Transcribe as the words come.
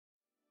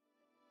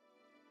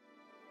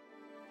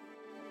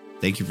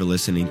Thank you for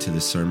listening to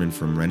this sermon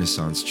from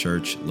Renaissance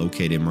Church,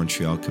 located in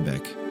Montreal,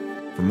 Quebec.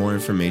 For more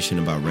information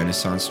about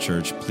Renaissance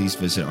Church, please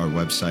visit our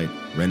website,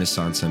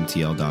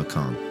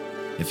 renaissancemtl.com.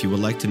 If you would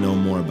like to know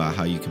more about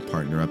how you can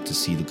partner up to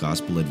see the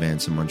gospel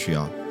advance in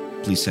Montreal,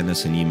 please send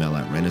us an email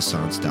at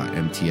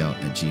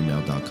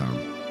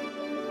renaissance.mtl@gmail.com.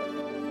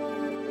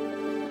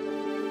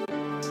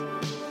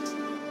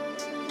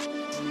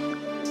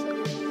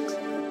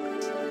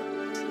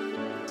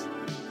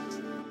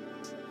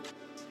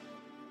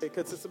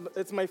 Because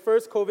it's my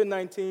first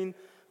COVID-19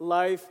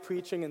 live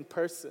preaching in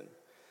person.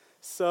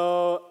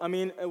 So,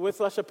 with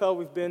La Chapelle,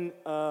 we've been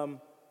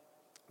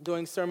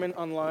doing sermon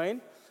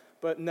online,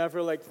 but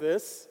never like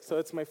this. So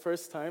it's my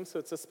first time, so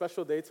it's a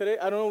special day today.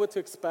 I don't know what to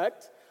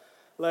expect.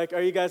 Like,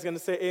 are you guys going to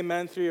say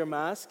amen through your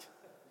mask?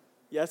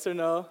 Yes or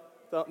no?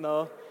 Don't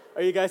know.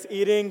 Are you guys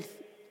eating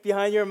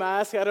behind your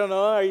mask? I don't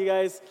know. I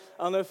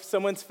don't know if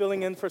someone's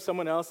filling in for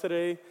someone else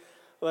today.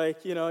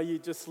 Like, you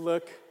just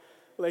look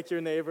like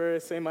your neighbor,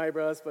 same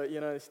eyebrows, but,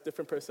 it's a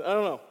different person. I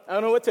don't know. I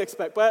don't know what to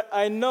expect, but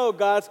I know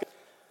God's going to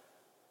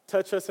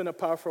touch us in a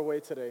powerful way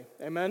today.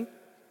 Amen?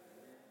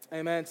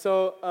 Amen.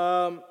 So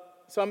I'm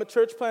a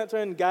church planter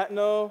in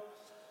Gatineau.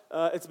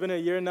 It's been a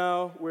year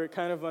now. We're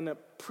kind of on a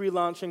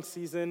pre-launching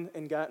season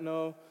in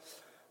Gatineau.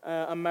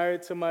 I'm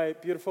married to my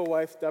beautiful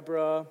wife,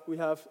 Deborah. We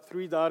have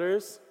 3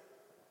 daughters.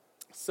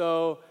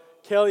 So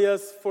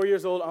Kalia's 4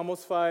 years old,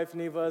 almost 5.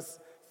 Neva's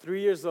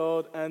 3 years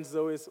old, and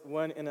Zoe's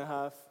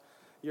 1.5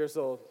 years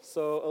old.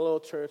 So a little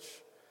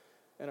church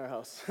in our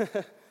house.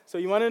 So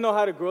you want to know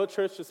how to grow a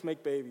church, just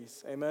make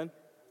babies. Amen?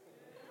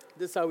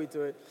 This is how we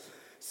do it.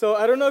 So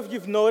I don't know if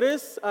you've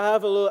noticed, I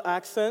have a little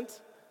accent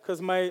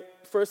because my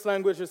first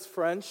language is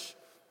French.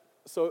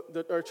 So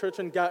our church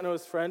in Gatineau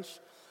is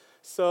French.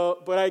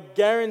 But I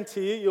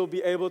guarantee you'll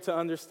be able to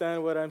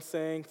understand what I'm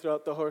saying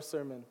throughout the whole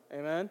sermon.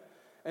 Amen?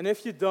 And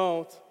if you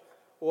don't,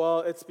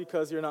 well, it's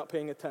because you're not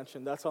paying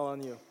attention. That's all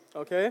on you.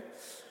 Okay?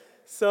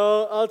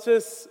 So I'll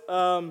just...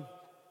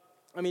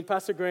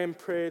 Pastor Graham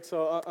prayed,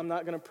 so I'm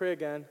not going to pray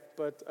again,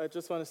 but I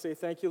just want to say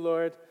thank you,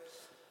 Lord,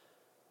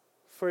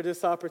 for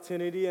this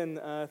opportunity, and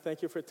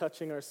thank you for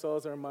touching our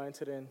souls, our minds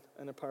today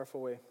in a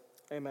powerful way.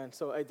 Amen.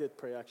 So I did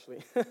pray,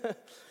 actually.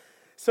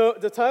 So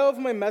the title of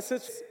my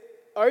message,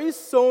 Are You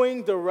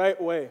Sowing the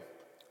Right Way?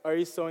 Are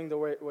you sowing the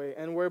right way?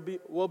 And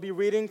we'll be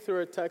reading through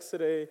our text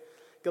today,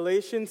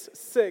 Galatians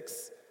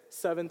 6,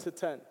 7 to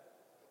 10.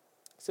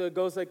 So it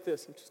goes like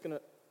this. I'm just going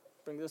to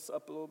bring this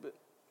up a little bit.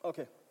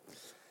 Okay.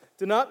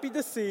 Do not be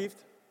deceived.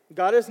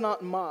 God is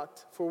not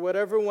mocked. For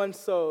whatever one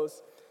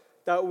sows,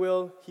 that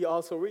will he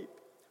also reap.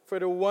 For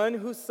the one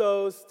who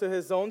sows to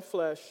his own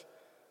flesh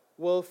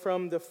will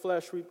from the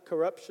flesh reap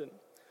corruption.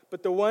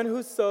 But the one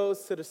who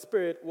sows to the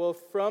Spirit will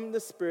from the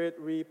Spirit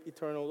reap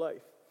eternal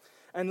life.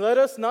 And let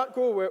us not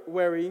grow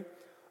weary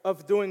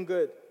of doing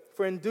good.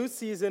 For in due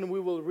season we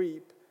will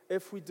reap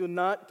if we do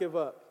not give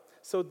up.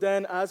 So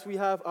then, as we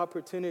have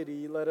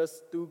opportunity, let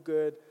us do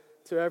good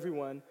to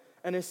everyone,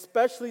 and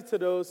especially to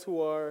those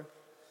who are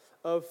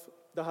of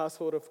the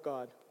household of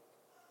God.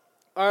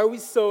 Are we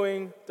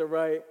sowing the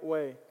right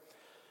way?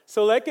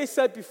 So like I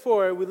said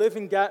before, we live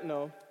in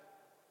Gatineau.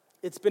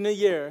 It's been a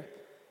year,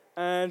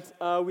 and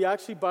we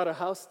actually bought a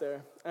house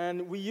there.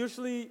 And we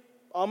usually,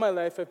 all my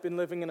life, I've been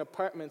living in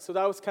apartments. So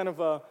that was kind of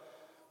a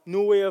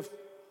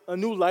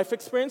new life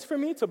experience for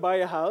me to buy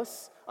a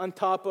house on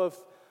top of,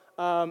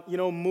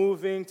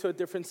 moving to a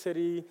different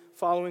city,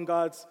 following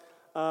God's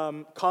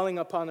calling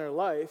upon our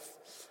life.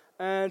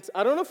 And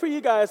I don't know for you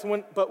guys,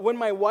 but when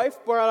my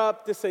wife brought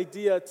up this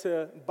idea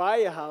to buy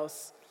a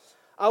house,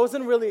 I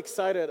wasn't really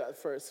excited at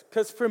first.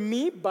 Because for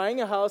me, buying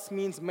a house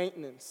means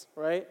maintenance,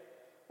 right?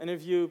 Any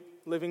of you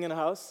living in a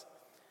house?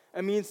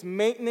 It means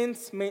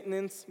maintenance.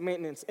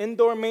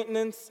 Indoor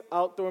maintenance,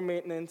 outdoor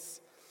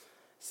maintenance.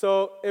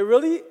 So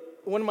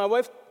when my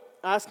wife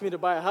asked me to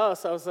buy a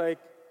house, I was like,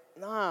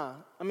 nah.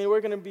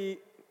 We're going to be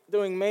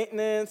doing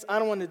maintenance. I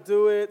don't want to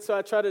do it. So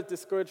I tried to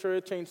discourage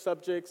her, change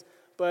subjects.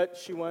 But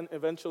she won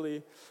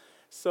eventually.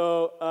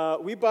 So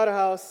we bought a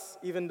house,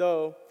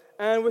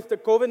 and with the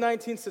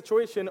COVID-19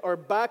 situation, our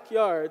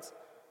backyards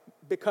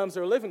becomes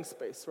our living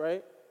space,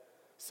 right?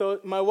 So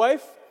my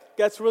wife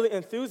gets really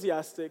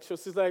enthusiastic. So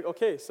she's like,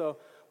 okay, so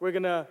we're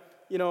going to,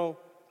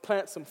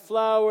 plant some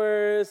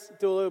flowers,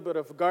 do a little bit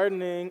of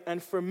gardening.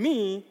 And for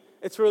me,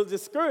 it's really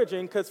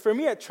discouraging because for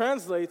me, it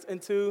translates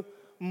into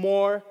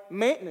more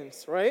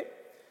maintenance, right?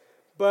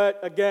 But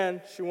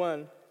again, she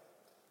won.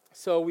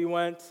 So we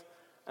went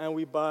and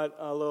we bought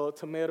a little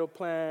tomato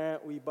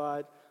plant, we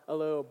bought a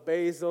little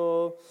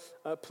basil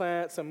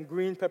plant, some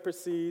green pepper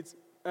seeds,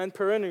 and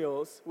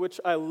perennials, which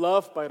I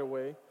love, by the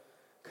way,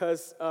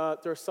 because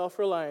they're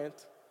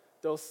self-reliant,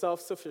 they're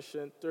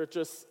self-sufficient, they're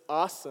just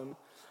awesome.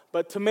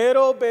 But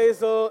tomato,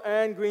 basil,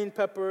 and green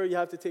pepper, you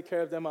have to take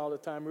care of them all the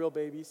time, real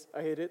babies.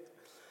 I hate it.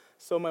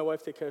 So my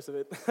wife takes care of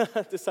it.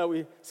 This is how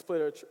we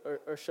split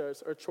our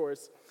shares, our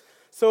chores.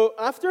 So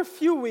after a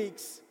few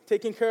weeks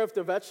taking care of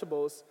the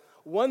vegetables,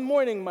 one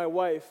morning my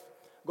wife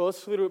goes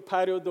through the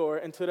patio door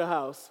into the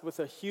house with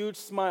a huge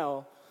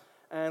smile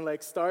and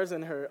like stars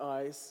in her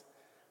eyes.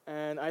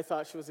 And I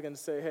thought she was going to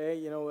say, hey,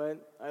 you know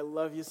what, I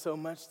love you so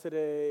much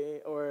today,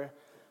 or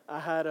I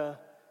had a,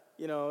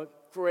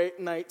 great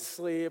night's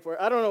sleep, or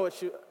I don't know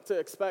to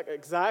expect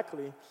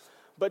exactly.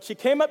 But she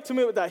came up to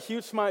me with that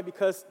huge smile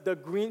because the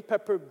green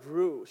pepper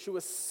grew. She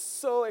was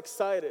so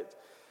excited.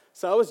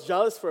 So I was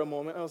jealous for a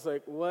moment. I was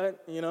like,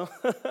 what,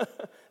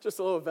 just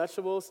a little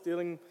vegetable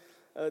stealing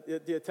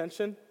the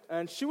attention.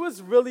 And she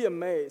was really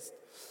amazed.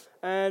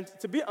 And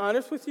to be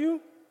honest with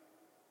you,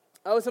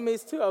 I was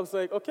amazed too. I was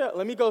like, okay,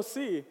 let me go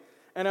see.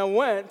 And I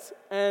went,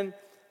 and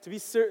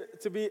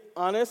to be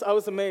honest, I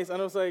was amazed. And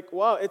I was like,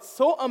 wow, it's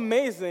so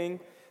amazing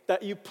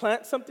that you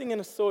plant something in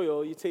the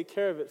soil, you take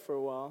care of it for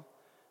a while,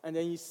 and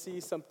then you see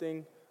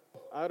something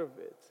out of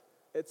it.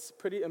 It's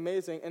pretty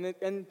amazing, and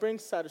it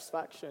brings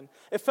satisfaction.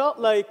 It felt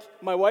like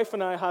my wife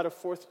and I had a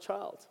fourth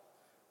child,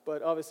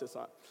 but obviously it's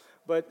not.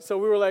 But so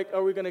we were like,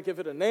 are we going to give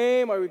it a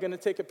name? Are we going to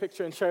take a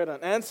picture and share it on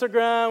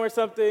Instagram or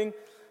something?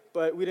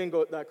 But we didn't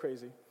go that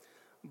crazy.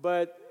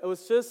 But it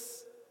was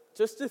just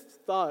this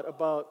thought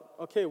about,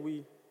 okay,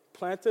 we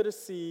planted a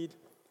seed,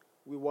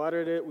 we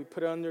watered it, we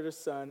put it under the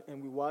sun,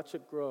 and we watched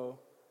it grow.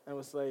 And it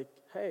was like,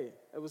 hey,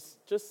 it was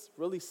just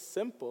really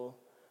simple,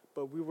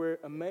 but we were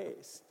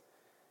amazed.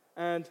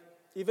 And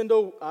even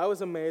though I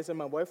was amazed and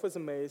my wife was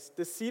amazed,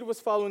 the seed was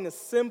following a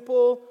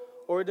simple,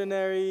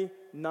 ordinary,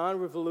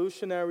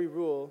 non-revolutionary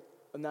rule,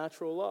 a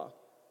natural law,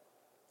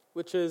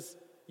 which is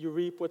you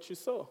reap what you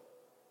sow.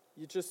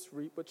 You just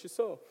reap what you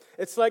sow.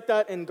 It's like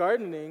that in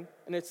gardening,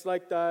 and it's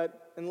like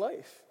that in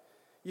life.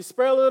 You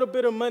spare a little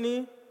bit of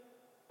money,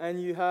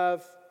 and you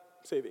have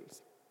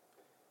savings.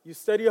 You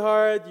study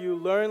hard, you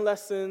learn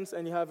lessons,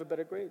 and you have a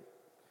better grade.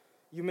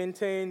 You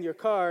maintain your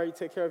car, you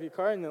take care of your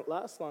car, and it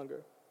lasts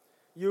longer.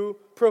 You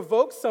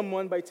provoke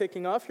someone by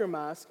taking off your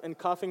mask and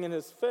coughing in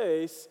his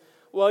face,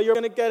 well, you're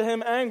going to get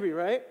him angry,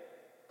 right?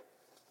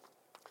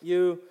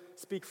 You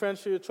speak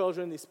French to your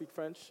children, they speak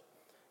French.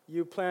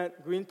 You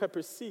plant green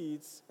pepper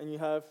seeds, and you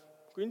have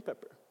green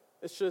pepper.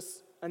 It's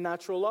just a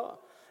natural law.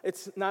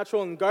 It's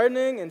natural in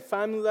gardening, in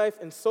family life,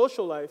 in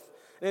social life,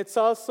 and it's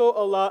also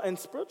a law in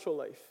spiritual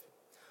life.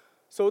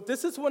 So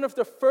this is one of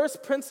the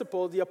first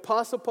principles the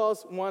Apostle Paul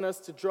wants us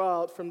to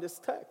draw out from this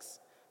text.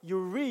 You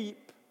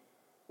reap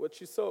what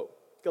you sow.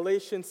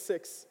 Galatians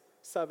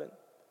 6:7.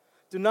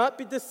 Do not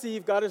be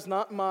deceived, God is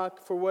not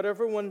mocked, for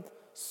whatever one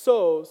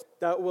sows,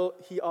 that will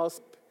he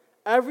also reap.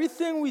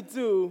 Everything we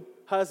do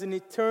has an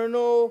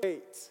eternal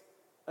fate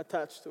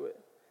attached to it.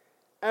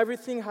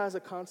 Everything has a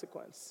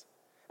consequence.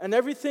 And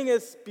everything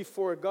is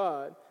before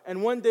God.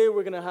 And one day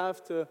we're going to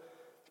have to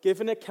give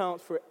an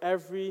account for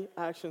every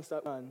action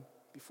that's done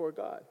before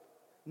God.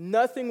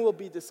 Nothing will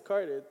be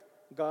discarded.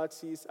 God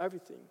sees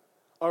everything.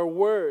 Our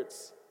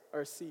words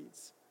are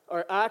seeds.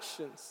 Our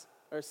actions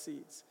are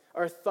seeds.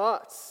 Our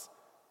thoughts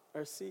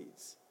are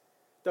seeds.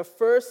 The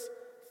first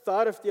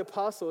thought of the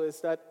apostle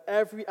is that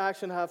every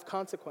action have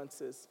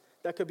consequences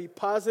that could be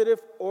positive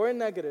or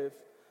negative,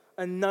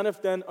 and none of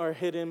them are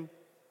hidden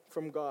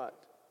from God.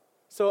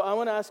 So I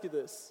want to ask you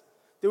this.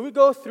 Do we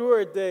go through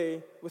our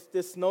day with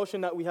this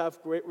notion that we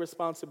have great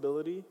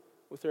responsibility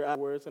with our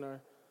words and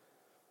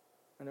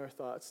our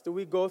thoughts? Do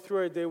we go through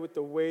our day with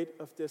the weight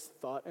of this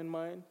thought in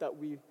mind, that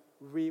we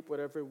reap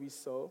whatever we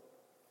sow?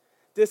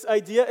 This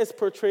idea is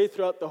portrayed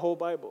throughout the whole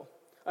Bible.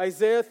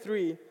 Isaiah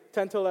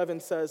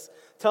 3:10-11 says,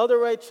 tell the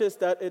righteous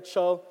that it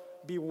shall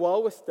be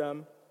well with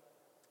them,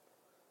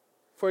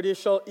 for they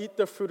shall eat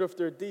the fruit of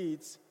their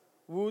deeds.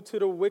 Woe to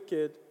the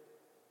wicked,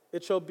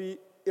 it shall be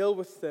ill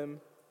with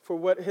him, for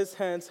what his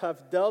hands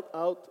have dealt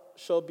out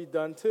shall be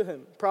done to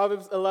him.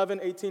 Proverbs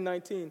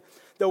 11:18-19.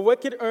 The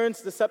wicked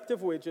earns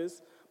deceptive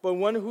wages, but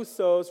one who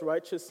sows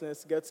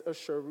righteousness gets a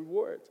sure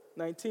reward.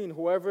 19.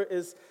 Whoever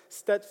is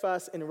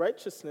steadfast in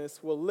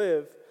righteousness will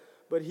live,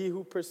 but he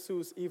who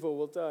pursues evil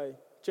will die.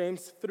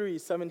 James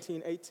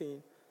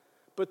 3:17-18.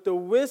 But the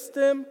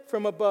wisdom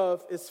from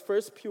above is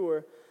first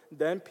pure,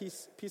 then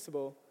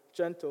peaceable,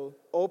 gentle,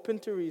 open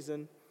to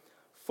reason,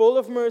 full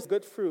of mercy,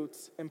 good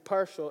fruits,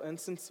 impartial and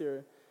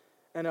sincere,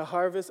 and a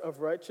harvest of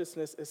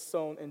righteousness is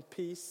sown in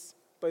peace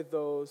by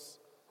those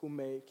who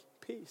make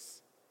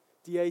peace.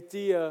 The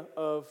idea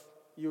of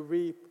you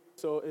reap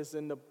so is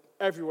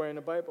everywhere in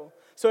the Bible.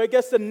 So I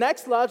guess the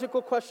next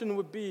logical question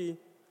would be,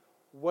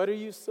 what are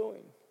you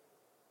sowing?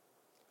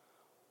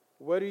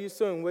 What are you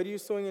sowing? What are you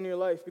sowing in your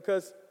life?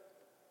 Because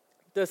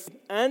the seed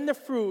and the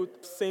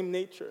fruit, same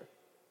nature.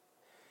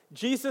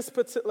 Jesus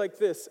puts it like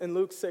this in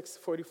Luke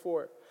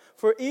 6:44.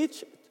 For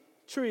each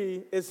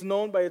tree is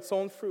known by its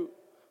own fruit.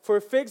 For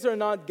figs are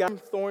not gathered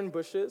from thorn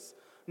bushes,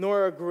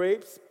 nor are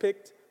grapes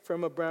picked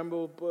from a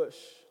bramble bush.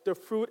 The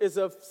fruit is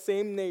of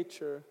same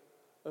nature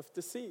of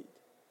the seed.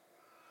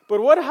 But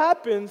what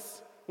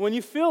happens when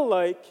you feel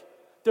like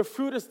the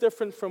fruit is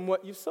different from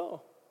what you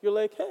sow? You're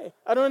like, hey,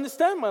 I don't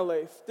understand my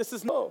life. This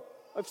is no,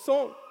 I've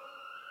sown.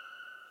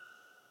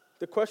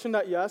 The question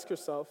that you ask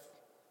yourself,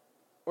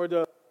 or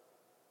the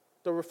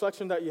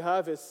reflection that you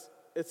have is,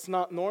 it's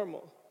not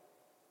normal.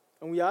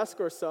 And we ask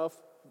ourselves,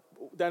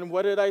 then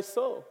what did I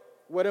sow?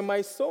 What am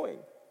I sowing?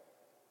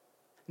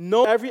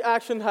 No, every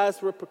action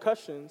has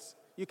repercussions.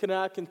 you can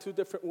act in two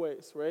different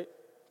ways, right,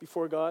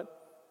 before God.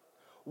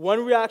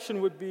 One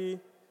reaction would be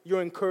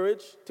you're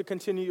encouraged to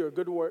continue your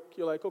good work.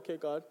 You're like, okay,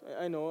 God,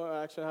 I know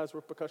our action has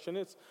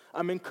repercussions.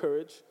 I'm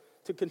encouraged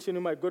to continue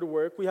my good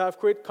work. We have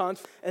great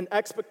confidence and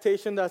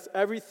expectation that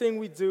everything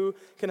we do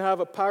can have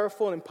a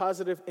powerful and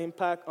positive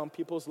impact on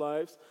people's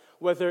lives,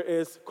 whether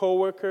it's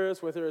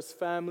coworkers, whether it's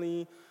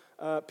family,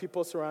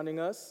 people surrounding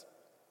us.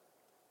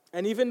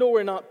 And even though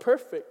we're not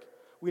perfect,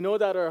 we know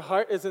that our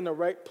heart is in the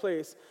right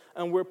place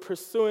and we're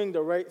pursuing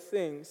the right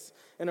things,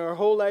 and our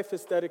whole life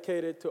is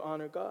dedicated to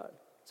honor God.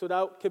 So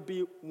that could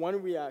be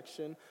one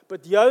reaction.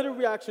 But the other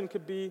reaction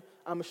could be,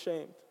 I'm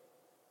ashamed.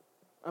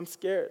 I'm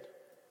scared.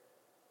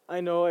 I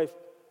know I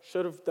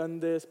should have done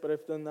this, but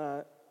I've done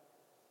that.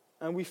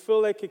 And we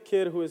feel like a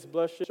kid who is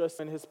blushing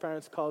when his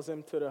parents calls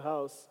him to the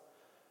house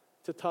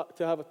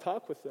to have a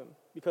talk with him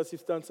because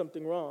he's done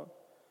something wrong.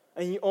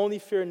 And you only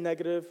fear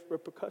negative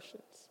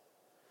repercussions.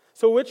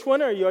 So which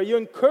one are you? Are you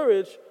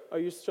encouraged? Or are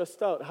you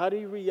stressed out? How do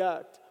you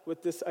react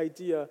with this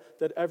idea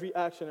that every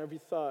action, every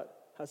thought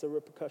has a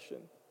repercussion?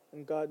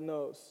 And God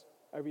knows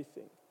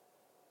everything.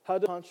 How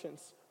does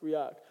conscience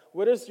react?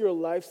 What does your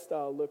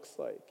lifestyle look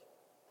like?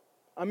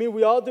 I mean,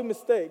 we all do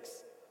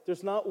mistakes.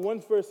 There's not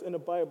one verse in the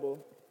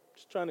Bible.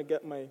 Just trying to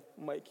get my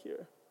mic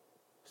here.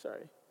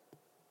 Sorry.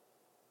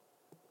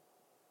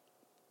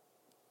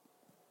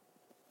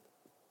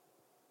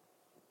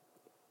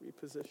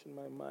 Reposition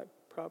my mic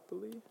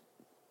properly.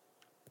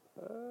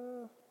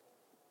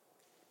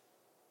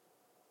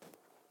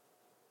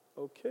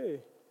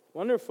 Okay.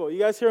 Wonderful. You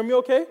guys hear me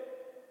okay?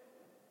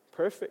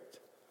 Perfect.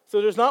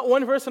 So there's not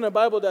one verse in the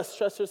Bible that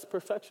stresses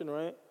perfection,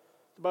 right?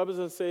 The Bible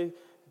doesn't say,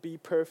 be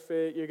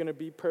perfect, you're going to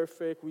be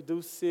perfect. We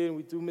do sin,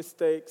 we do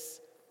mistakes.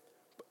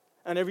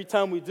 And every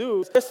time we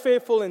do, He's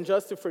faithful and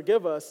just to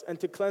forgive us and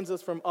to cleanse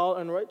us from all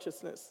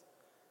unrighteousness.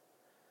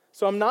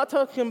 So I'm not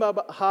talking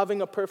about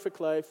having a perfect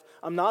life.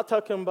 I'm not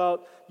talking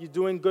about you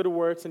doing good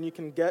works and you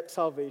can get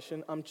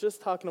salvation. I'm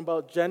just talking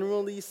about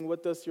generally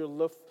what does your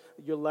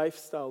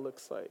lifestyle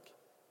looks like.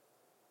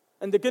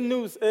 And the good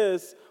news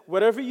is,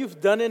 whatever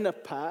you've done in the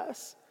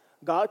past,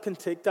 God can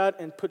take that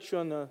and put you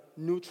on a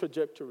new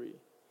trajectory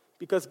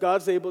because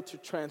God's able to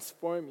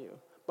transform you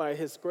by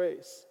His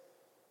grace.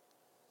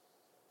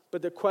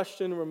 But the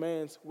question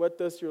remains, what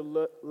does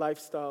your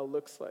lifestyle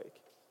looks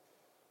like?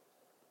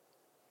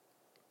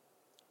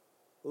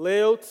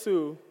 Lao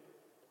Tzu,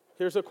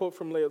 here's a quote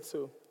from Lao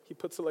Tzu. He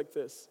puts it like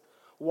this: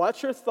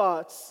 watch your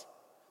thoughts,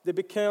 they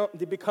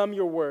become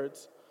your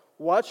words.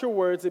 Watch your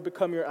words, they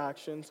become your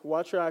actions.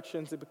 Watch your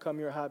actions, they become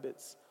your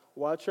habits.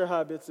 Watch your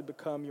habits, they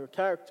become your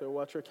character.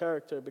 Watch your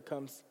character, it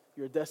becomes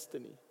your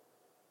destiny.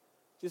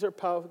 These are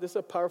powerful. This is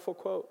a powerful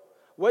quote.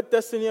 What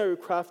destiny are you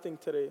crafting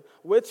today?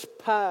 Which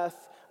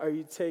path are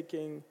you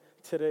taking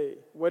today?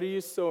 What are you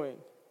sowing?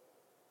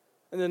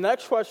 And the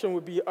next question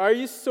would be, are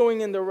you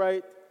sowing in the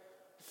right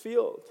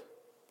field?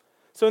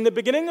 So in the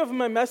beginning of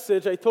my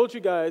message, I told you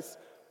guys,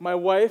 my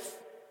wife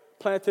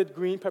planted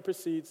green pepper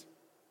seeds,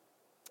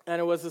 and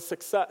it was a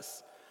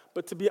success.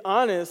 But to be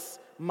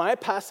honest, my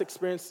past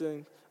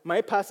experiences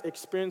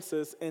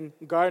in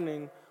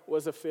gardening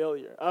was a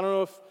failure. I don't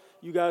know if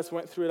you guys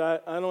went through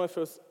that. I don't know if it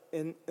was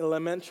in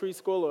elementary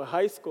school or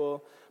high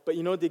school, but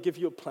you know they give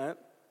you a plant.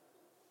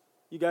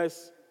 You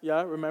guys,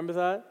 remember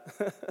that?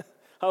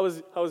 How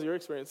was your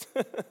experience?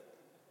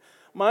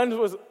 Mine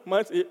was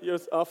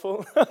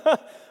awful.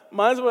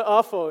 Mine was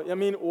awful. I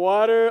mean,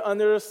 water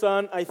under the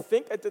sun. I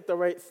think I did the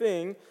right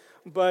thing,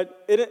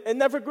 but it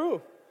never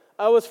grew.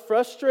 I was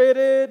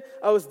frustrated.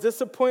 I was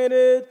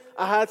disappointed.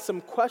 I had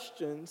some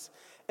questions.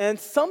 And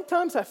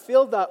sometimes I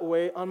feel that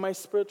way on my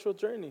spiritual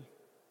journey.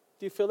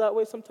 Do you feel that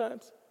way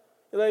sometimes?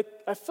 You're like,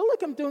 I feel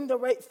like I'm doing the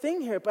right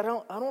thing here, but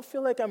I don't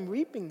feel like I'm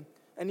reaping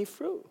any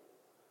fruit.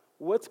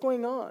 What's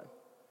going on?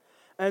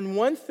 And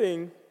one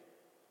thing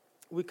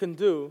we can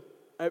do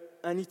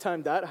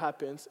anytime that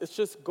happens is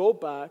just go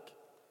back,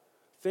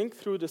 think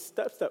through the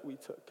steps that we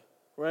took,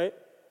 right?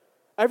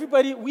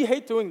 Everybody, we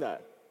hate doing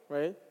that,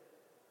 right?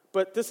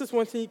 But this is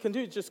one thing you can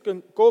do. Just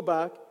go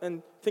back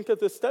and think of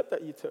the step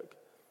that you took.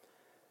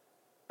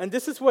 And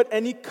this is what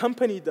any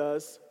company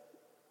does.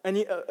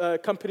 Any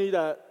company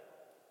that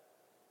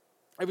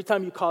every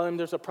time you call them,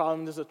 there's a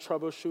problem, there's a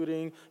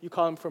troubleshooting. You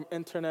call them from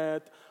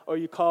internet, or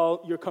you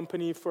call your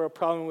company for a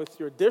problem with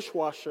your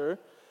dishwasher.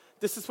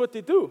 This is what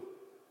they do.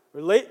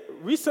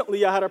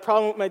 Recently, I had a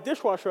problem with my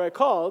dishwasher. I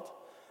called,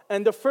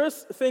 and the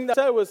first thing that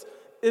I said was,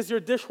 "Is your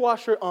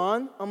dishwasher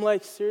on?" I'm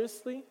like,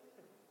 seriously?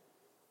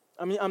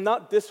 I mean, I'm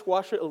not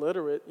dishwasher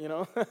illiterate, you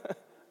know.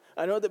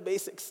 I know the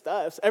basic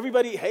stuff.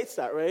 Everybody hates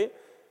that, right?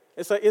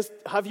 It's like,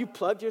 have you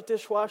plugged your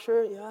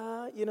dishwasher?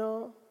 Yeah, you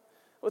know.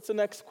 What's the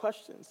next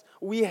questions?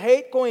 We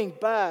hate going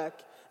back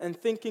and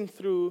thinking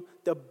through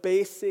the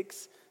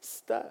basics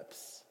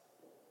steps.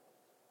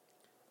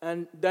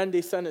 And then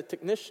they sent a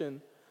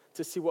technician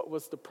to see what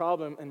was the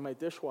problem in my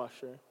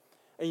dishwasher.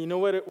 And you know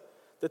what?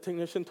 The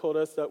technician told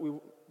us that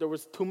there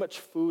was too much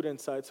food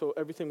inside, so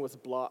everything was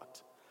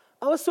blocked.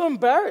 I was so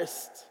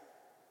embarrassed.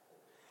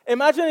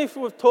 Imagine if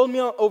you would have told me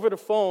over the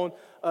phone,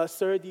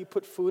 sir, do you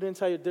put food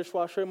inside your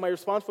dishwasher? My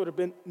response would have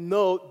been,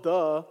 no,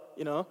 duh,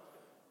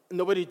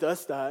 Nobody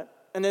does that.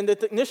 And then the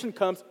technician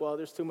comes, well,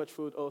 there's too much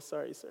food. Oh,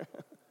 sorry, sir.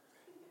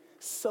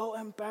 So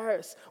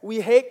embarrassed.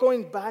 We hate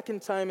going back in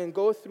time and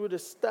go through the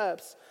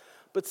steps,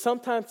 but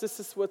sometimes this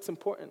is what's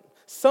important.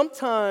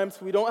 Sometimes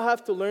we don't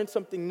have to learn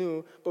something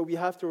new, but we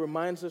have to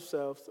remind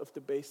ourselves of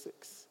the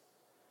basics.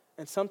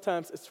 And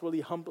sometimes it's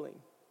really humbling.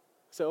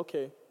 Say,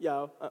 okay,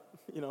 yeah,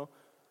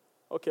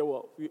 okay,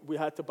 well, we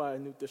had to buy a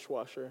new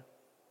dishwasher.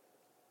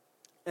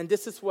 And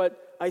this is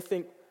what I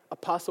think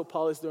Apostle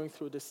Paul is doing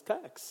through this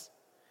text.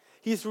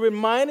 He's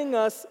reminding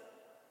us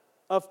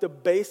of the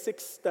basic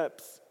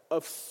steps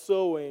of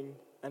sowing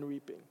and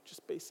reaping,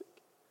 just basic.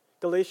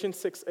 Galatians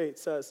 6:8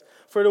 says,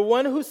 "For the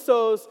one who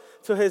sows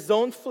to his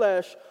own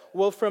flesh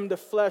will from the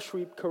flesh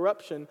reap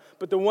corruption,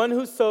 but the one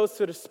who sows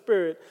to the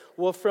Spirit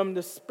will from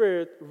the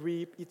Spirit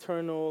reap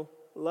eternal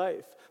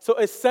life." So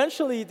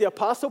essentially, the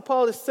Apostle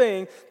Paul is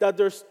saying that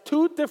there's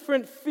two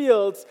different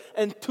fields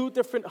and two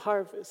different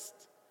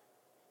harvests.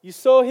 You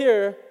sow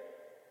here,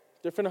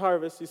 different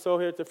harvest. You sow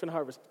here, different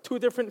harvest. Two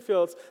different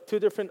fields, two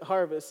different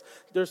harvests.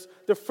 There's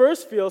the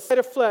first field, by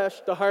the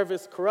flesh, the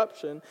harvest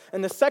corruption.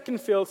 And the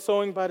second field,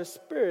 sowing by the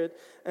Spirit,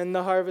 and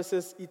the harvest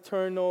is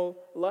eternal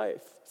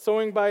life.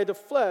 Sowing by the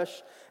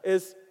flesh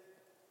is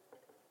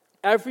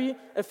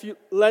if you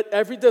let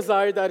every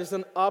desire that is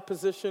in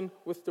opposition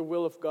with the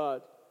will of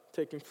God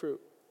taking fruit.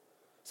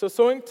 So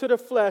sowing to the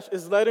flesh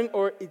is letting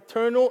our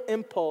eternal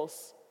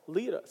impulse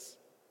lead us.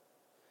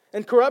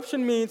 And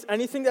corruption means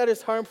anything that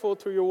is harmful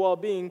to your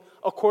well-being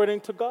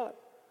according to God.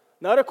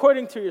 Not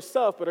according to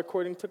yourself, but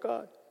according to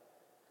God.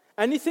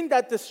 Anything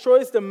that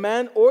destroys the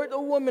man or the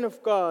woman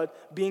of God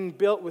being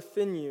built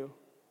within you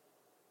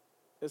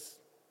is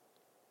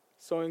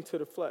sowing to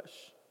the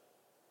flesh.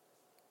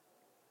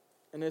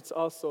 And it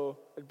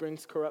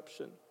brings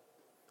corruption.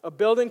 A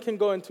building can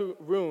go into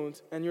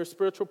ruins, and your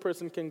spiritual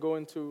person can go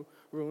into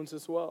ruins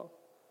as well.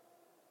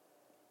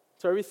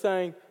 So every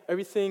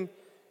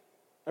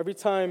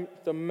time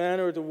the man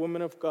or the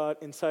woman of God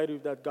inside you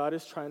that God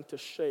is trying to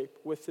shape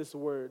with His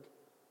word,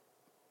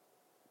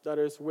 that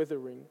is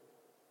withering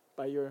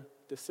by your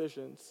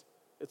decisions,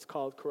 it's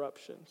called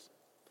corruptions.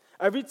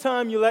 Every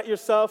time you let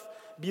yourself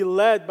be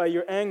led by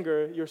your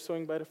anger, you're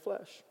sowing by the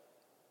flesh.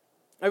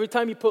 Every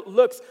time you put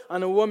looks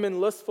on a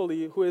woman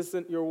lustfully who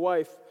isn't your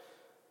wife,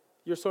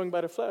 you're sowing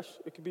by the flesh.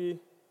 It could be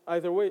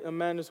either way, a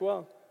man as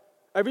well.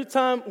 Every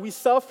time we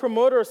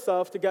self-promote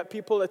ourselves to get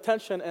people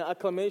attention and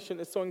acclamation,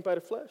 it's sowing by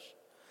the flesh.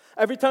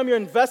 Every time you're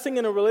investing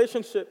in a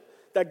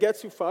relationship that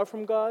gets you far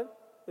from God,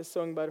 it's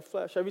sowing by the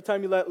flesh. Every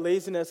time you let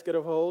laziness get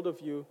a hold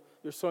of you,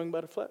 you're sowing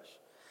by the flesh.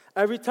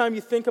 Every time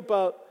you think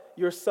about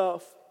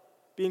yourself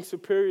being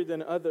superior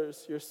than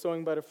others, you're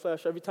sowing by the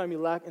flesh. Every time you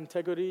lack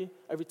integrity,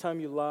 every time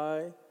you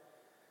lie,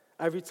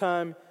 every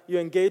time you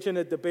engage in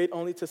a debate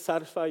only to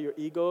satisfy your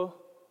ego.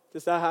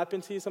 Does that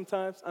happen to you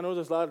sometimes? I know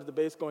there's a lot of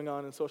debates going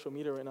on in social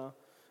media right now.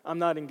 I'm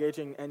not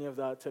engaging in any of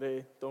that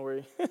today, don't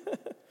worry.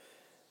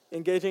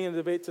 Engaging in a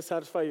debate to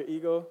satisfy your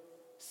ego,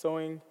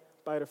 sowing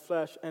by the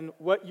flesh. And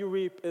what you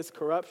reap is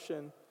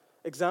corruption.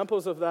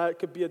 Examples of that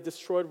could be a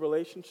destroyed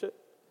relationship,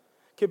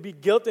 could be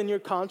guilt in your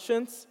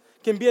conscience,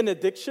 can be an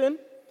addiction,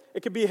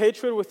 it could be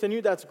hatred within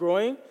you that's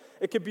growing,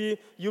 it could be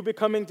you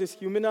becoming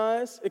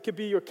dehumanized, it could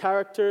be your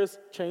character's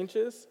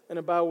changes in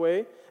a bad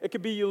way, it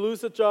could be you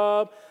lose a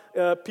job,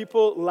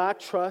 people lack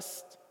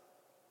trust,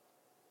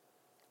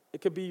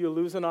 it could be you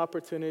lose an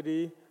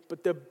opportunity,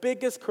 but the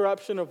biggest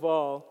corruption of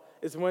all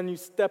is when you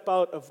step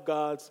out of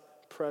God's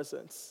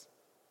presence.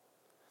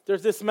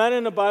 There's this man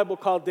in the Bible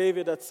called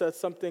David that said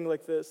something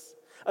like this: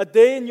 "A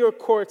day in your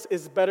courts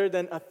is better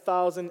than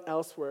 1,000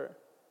 elsewhere."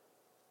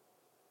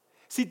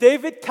 See,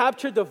 David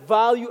captured the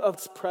value of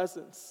his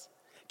presence.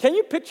 Can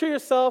you picture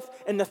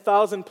yourself in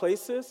 1,000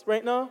 places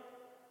right now?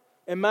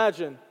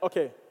 Imagine,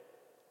 okay,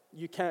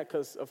 you can't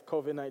because of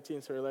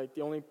COVID-19, so like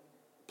the only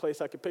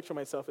place I could picture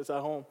myself is at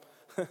home.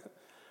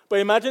 But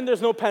imagine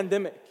there's no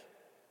pandemic.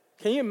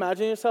 Can you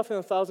imagine yourself in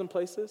 1,000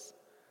 places?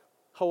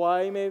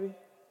 Hawaii, maybe?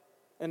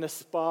 In a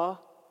spa,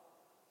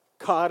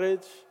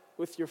 cottage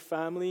with your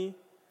family,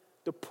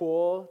 the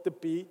pool, the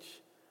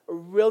beach, a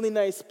really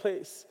nice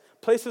place.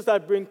 Places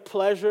that bring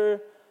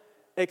pleasure,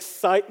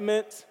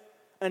 excitement.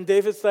 And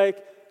David's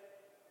like,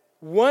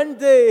 one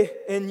day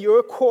in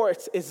your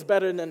courts is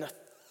better than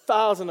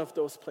 1,000 of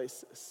those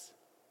places.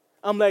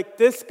 I'm like,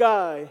 this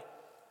guy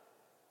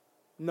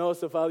knows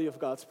the value of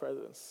God's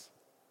presence.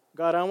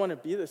 God, I want to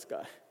be this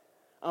guy.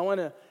 I want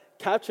to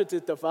capture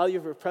the value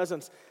of your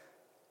presence,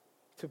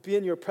 to be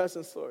in your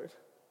presence, Lord.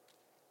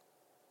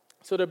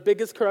 So the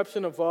biggest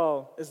corruption of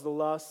all is the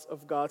loss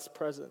of God's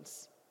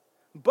presence.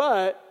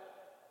 But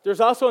there's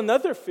also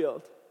another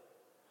field,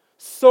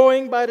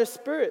 sowing by the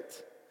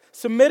Spirit.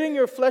 Submitting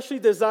your fleshly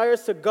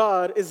desires to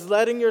God is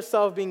letting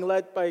yourself being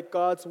led by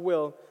God's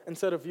will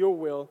instead of your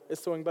will, is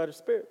sowing by the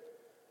Spirit.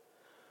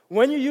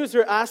 When you use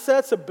your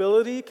assets,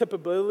 ability,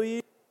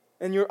 capability,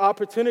 and your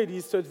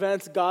opportunities to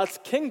advance God's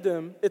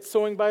kingdom, it's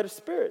sowing by the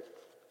Spirit.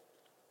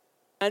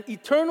 And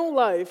eternal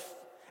life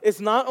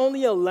is not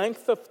only a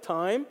length of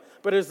time,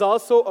 but it's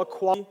also a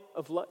quality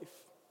of life.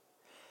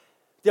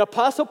 The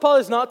Apostle Paul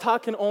is not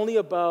talking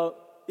about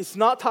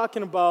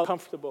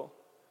comfortable.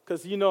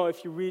 Because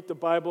if you read the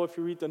Bible, if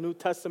you read the New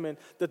Testament,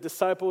 the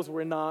disciples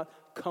were not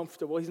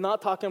comfortable. He's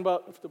not talking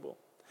about comfortable.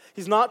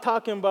 He's not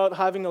talking about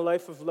having a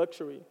life of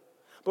luxury.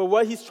 But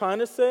what he's trying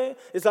to say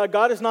is that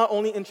God is not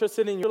only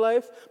interested in your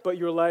life, but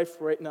your life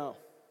right now.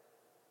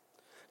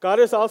 God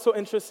is also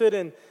interested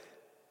in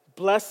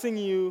blessing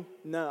you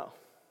now.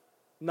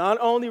 Not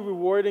only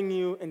rewarding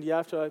you in the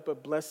afterlife,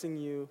 but blessing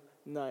you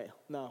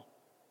now.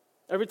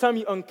 Every time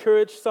you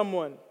encourage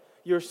someone,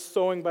 you're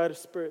sowing by the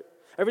Spirit.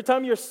 Every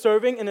time you're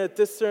serving in a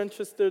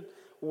disinterested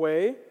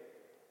way,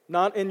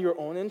 not in your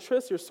own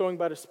interest, you're sowing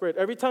by the Spirit.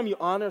 Every time you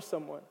honor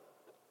someone,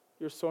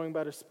 you're sowing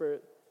by the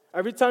Spirit.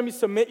 Every time you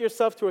submit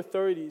yourself to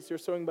authorities, you're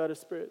sowing by the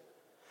Spirit.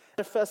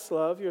 Manifest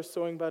love, you're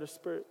sowing by the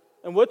Spirit.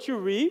 And what you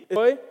reap is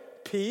joy,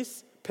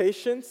 peace,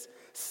 patience,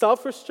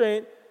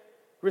 self-restraint,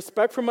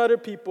 respect from other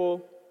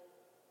people,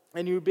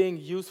 and you being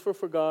useful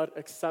for God,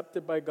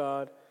 accepted by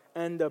God,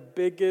 and the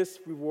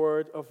biggest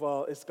reward of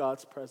all is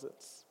God's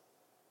presence.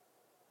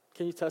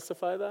 Can you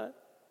testify that?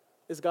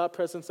 Is God's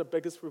presence the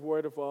biggest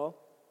reward of all?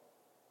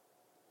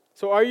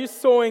 So are you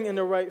sowing in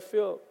the right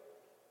field?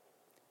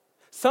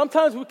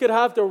 Sometimes we could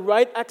have the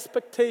right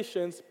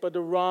expectations, but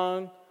the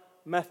wrong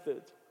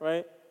method,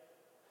 right?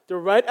 The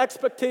right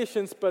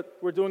expectations, but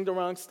we're doing the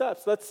wrong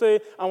steps. Let's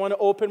say I want to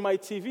open my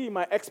TV.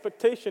 My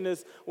expectation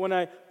is when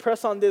I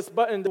press on this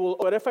button,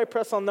 but if I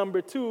press on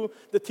number 2,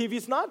 the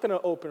TV's not going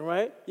to open,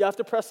 right? You have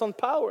to press on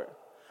power.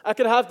 I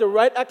could have the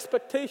right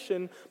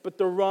expectation, but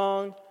the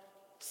wrong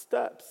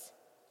steps.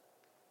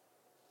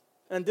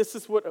 And this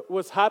is what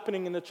was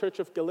happening in the church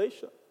of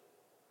Galatia.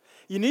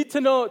 You need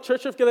to know,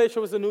 Church of Galatia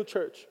was a new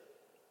church.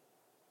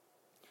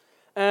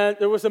 And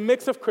there was a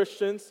mix of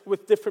Christians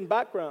with different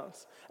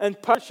backgrounds. And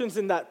Christians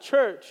in that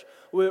church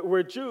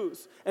were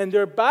Jews. And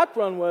their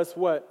background was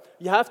what?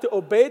 You have to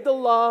obey the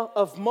law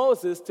of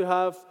Moses to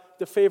have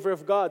the favor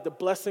of God, the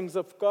blessings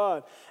of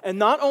God. And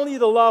not only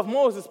the law of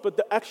Moses, but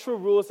the extra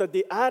rules that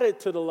they added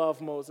to the law of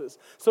Moses.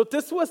 So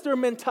this was their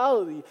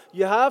mentality.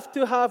 You have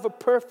to have a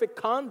perfect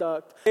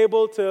conduct,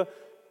 able to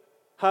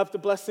have the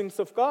blessings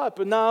of God.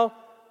 But now,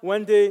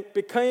 when they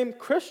became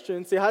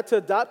Christians, they had to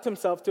adapt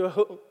themselves to a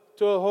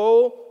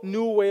whole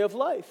new way of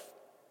life.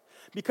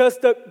 Because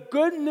the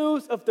good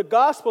news of the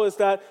gospel is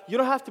that you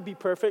don't have to be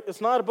perfect. It's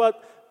not about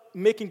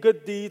making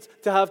good deeds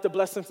to have the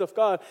blessings of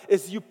God.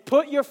 It's you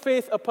put your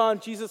faith upon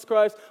Jesus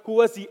Christ, who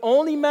was the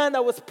only man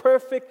that was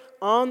perfect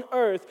on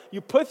earth. You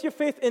put your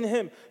faith in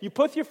him. You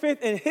put your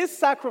faith in his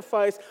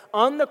sacrifice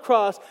on the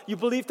cross. You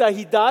believe that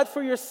he died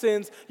for your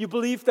sins. You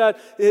believe that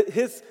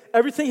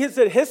everything he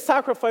did, his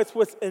sacrifice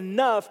was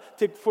enough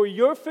for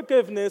your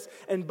forgiveness.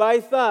 And by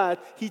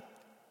that, he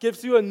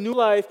gives you a new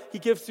life. He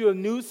gives you a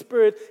new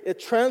spirit. It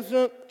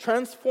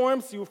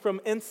transforms you from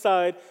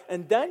inside,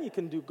 and then you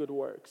can do good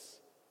works.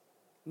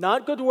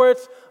 Not good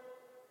works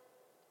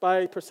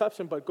by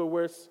perception, but good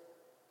works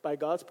by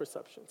God's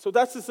perception. So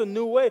that's just a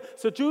new way.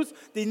 So Jews,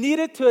 they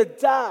needed to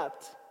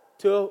adapt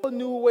to a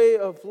new way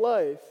of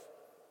life.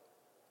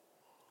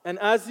 And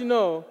as you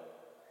know,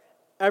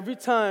 every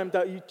time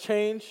that you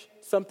change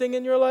something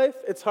in your life,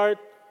 it's hard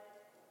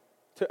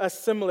to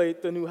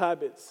assimilate the new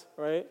habits,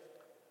 right?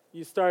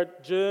 You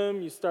start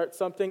gym, you start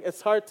something,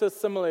 it's hard to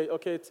assimilate.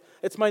 Okay,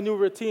 it's my new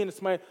routine, it's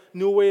my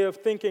new way of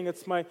thinking,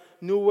 it's my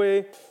new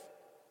way.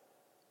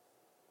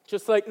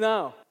 Just like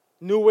now,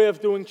 new way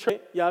of doing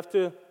training. You have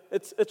to,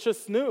 it's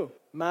just new.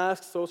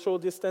 Masks, social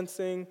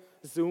distancing,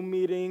 Zoom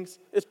meetings,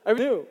 it's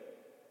new.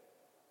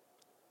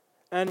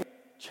 And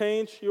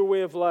change your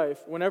way of life.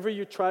 Whenever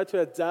you try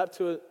to adapt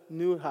to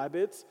new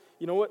habits,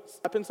 you know what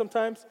happens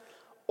sometimes?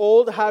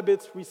 Old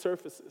habits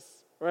resurfaces,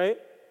 right?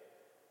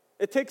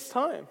 It takes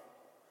time.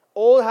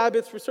 Old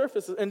habits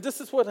resurfaces. And this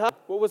is what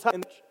was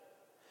happening.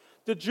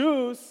 The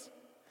Jews,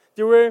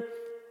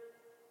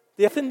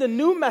 they had the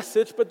new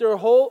message, but their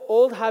whole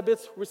old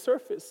habits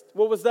resurfaced.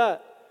 What was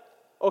that?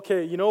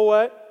 Okay, you know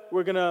what?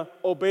 We're going to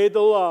obey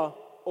the law,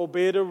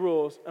 obey the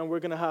rules, and we're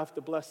going to have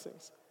the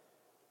blessings.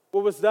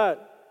 What was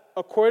that?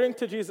 According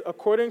to Jesus,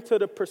 according to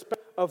the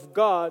perspective of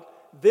God,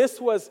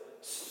 this was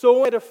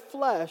sowing the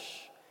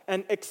flesh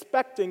and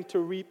expecting to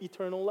reap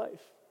eternal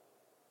life.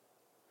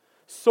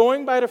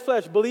 Sowing by the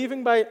flesh,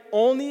 believing by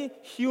only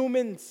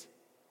human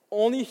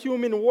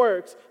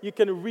works, you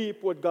can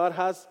reap what God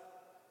has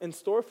in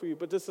store for you.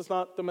 But this is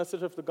not the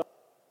message of the gospel.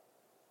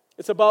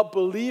 It's about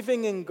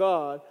believing in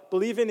God,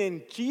 believing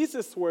in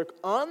Jesus' work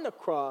on the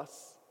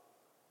cross,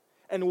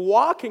 and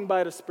walking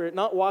by the Spirit,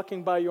 not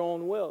walking by your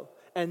own will.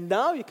 And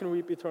now you can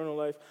reap eternal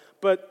life.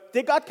 But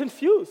they got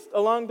confused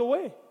along the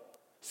way.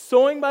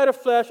 Sowing by the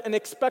flesh and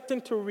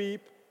expecting to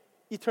reap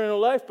eternal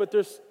life. But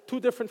there's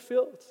two different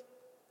fields,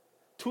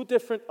 two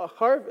different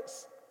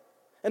harvests.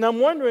 And I'm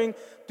wondering,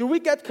 do we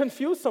get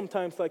confused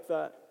sometimes like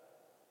that?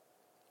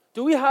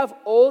 Do we have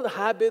old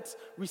habits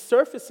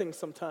resurfacing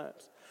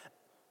sometimes?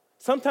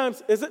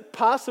 Sometimes, is it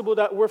possible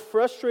that we're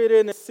frustrated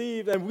and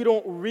deceived and we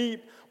don't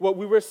reap what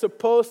we were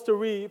supposed to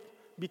reap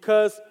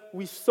because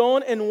we've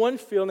sown in one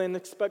field and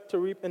expect to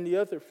reap in the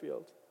other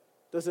field.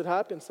 Does it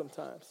happen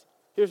sometimes?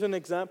 Here's an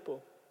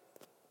example.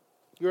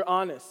 You're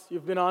honest.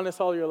 You've been honest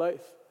all your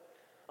life.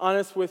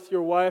 Honest with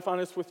your wife,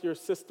 honest with your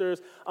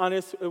sisters,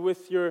 honest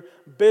with your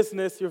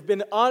business. You've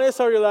been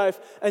honest all your life,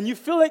 and you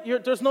feel like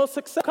there's no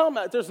success.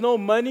 There's no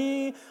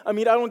money. I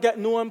don't get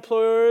new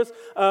employers.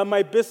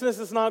 My business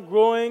is not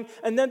growing.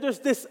 And then there's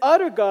this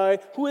other guy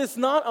who is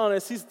not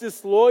honest. He's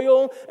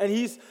disloyal, and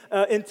he's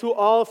into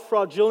all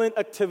fraudulent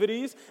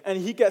activities,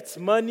 and he gets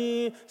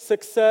money,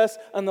 success,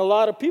 and a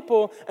lot of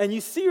people, and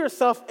you see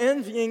yourself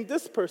envying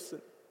this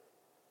person.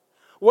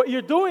 What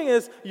you're doing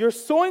is you're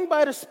sowing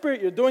by the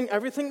Spirit. You're doing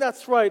everything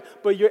that's right,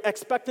 but you're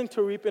expecting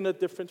to reap in a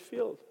different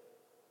field.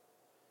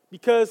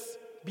 Because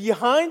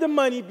behind the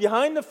money,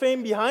 behind the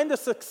fame, behind the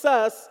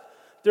success,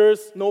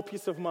 there's no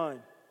peace of mind.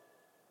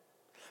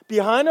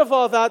 Behind of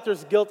all that,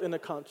 there's guilt in the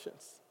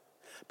conscience.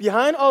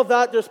 Behind all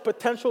that, there's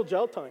potential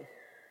jail time.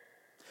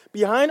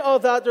 Behind all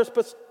that, there's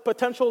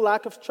potential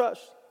lack of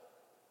trust.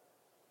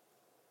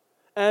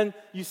 And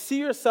you see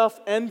yourself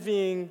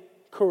envying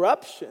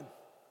corruption.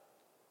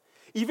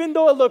 Even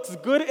though it looks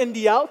good in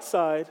the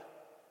outside,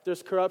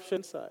 there's corruption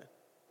inside.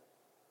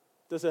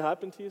 Does it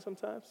happen to you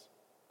sometimes?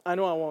 I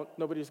know I won't.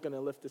 Nobody's going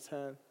to lift his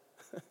hand.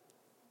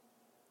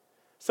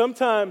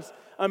 Sometimes,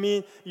 as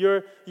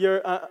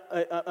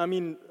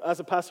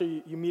a pastor,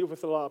 you meet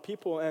with a lot of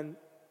people, and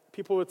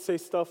people would say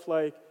stuff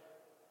like,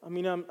 I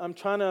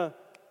don't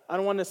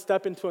want to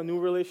step into a new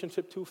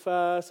relationship too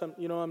fast.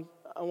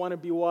 I want to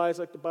be wise,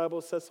 like the Bible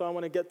says, so I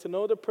want to get to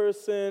know the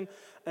person,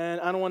 and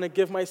I don't want to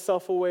give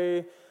myself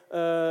away,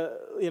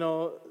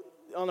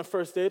 on a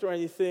first date or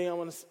anything. I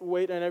want to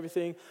wait and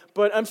everything.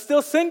 But I'm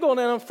still single and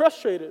I'm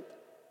frustrated.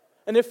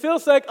 And it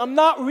feels like I'm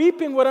not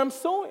reaping what I'm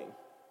sowing.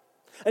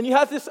 And you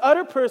have this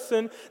other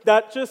person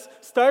that just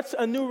starts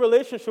a new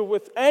relationship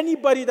with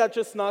anybody that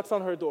just knocks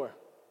on her door.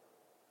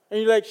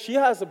 And you're like, she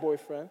has a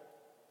boyfriend.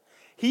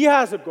 He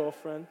has a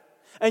girlfriend.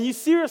 And you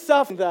see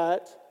yourself in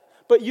that,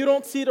 but you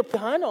don't see the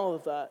behind all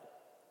of that.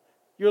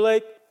 You're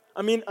like,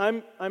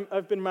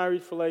 I've been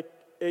married for like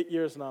 8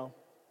 years now.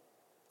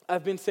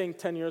 I've been saying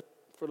 10 years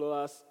for the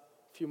last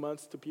few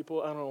months to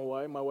people. I don't know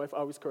why. My wife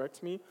always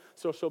corrects me,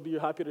 so she'll be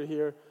happy to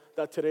hear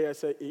that today I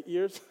say 8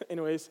 years.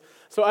 Anyways,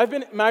 so I've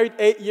been married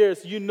 8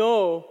 years. You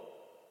know,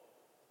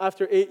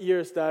 after 8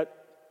 years that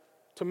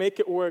to make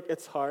it work,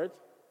 it's hard.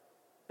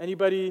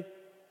 Anybody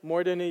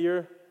more than a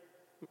year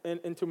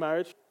into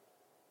marriage?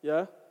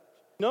 Yeah?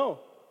 No.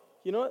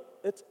 You know what?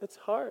 It's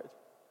hard.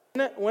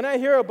 When I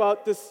hear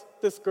about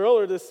this girl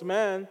or this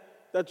man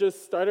that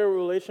just started a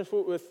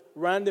relationship with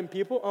random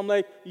people, I'm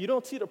like, you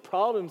don't see the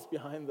problems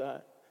behind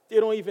that. They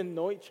don't even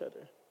know each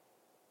other.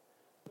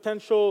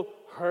 Potential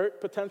hurt,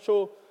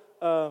 potential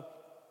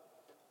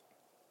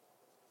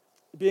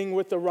being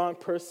with the wrong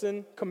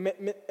person,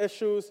 commitment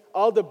issues,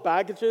 all the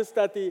baggages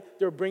that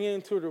they're bringing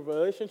into the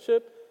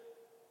relationship.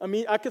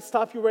 I could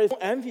stop you right there.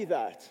 Don't envy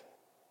that.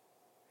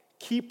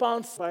 Keep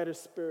on by the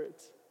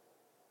Spirit.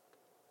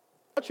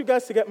 I want you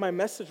guys to get my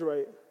message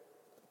right.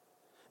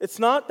 It's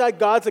not that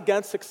God's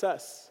against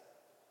success.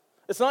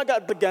 It's not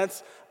God's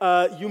against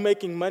you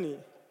making money.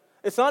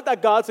 It's not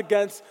that God's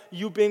against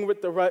you being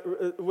with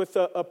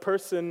a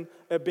person,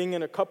 being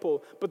in a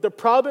couple. But the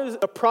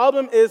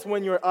problem is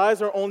when your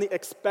eyes are only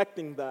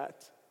expecting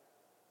that,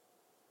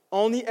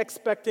 only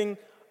expecting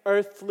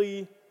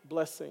earthly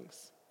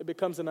blessings. It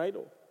becomes an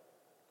idol.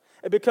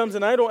 It becomes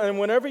an idol, and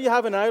whenever you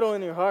have an idol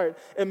in your heart,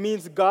 it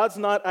means God's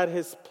not at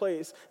His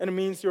place, and it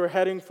means you're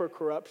heading for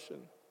corruption.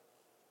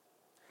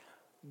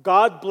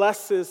 God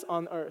blesses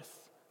on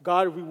earth.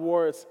 God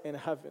rewards in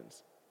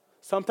heavens.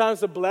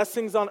 Sometimes the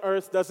blessings on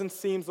earth doesn't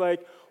seem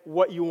like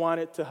what you want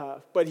it to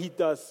have, but He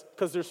does,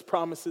 because there's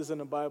promises in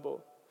the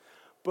Bible.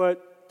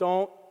 But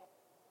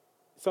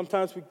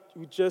sometimes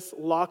we just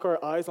lock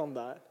our eyes on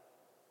that.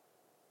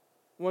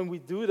 When we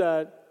do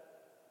that,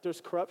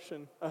 there's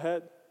corruption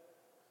ahead.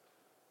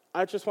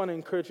 I just want to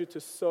encourage you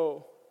to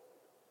sow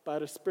by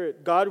the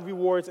Spirit. God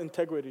rewards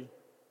integrity.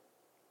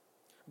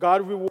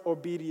 God rewards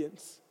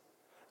obedience.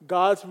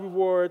 God's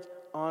reward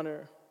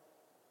honor.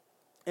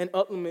 And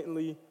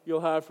ultimately, you'll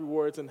have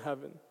rewards in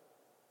heaven.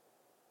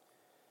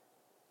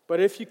 But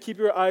if you keep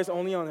your eyes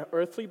only on the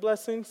earthly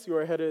blessings, you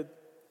are headed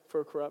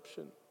for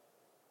corruption.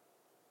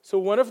 So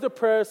one of the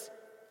prayers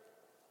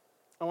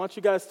I want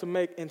you guys to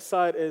make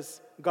inside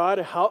is, God,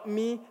 help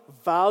me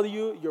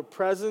value your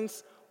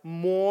presence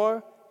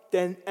more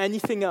than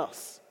anything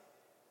else.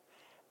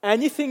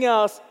 Anything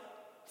else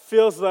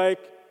feels like,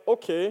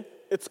 okay,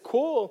 it's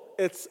cool,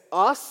 it's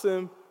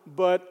awesome,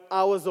 but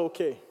I was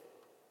okay.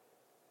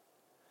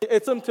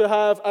 It's to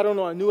have,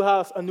 a new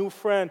house, a new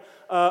friend,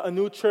 a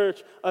new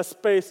church, a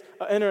space,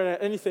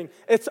 internet, anything.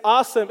 It's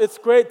awesome, it's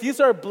great. These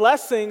are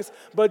blessings,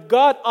 but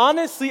God,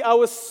 honestly, I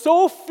was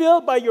so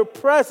filled by your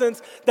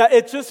presence that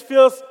it just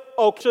feels,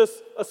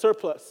 just a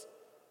surplus.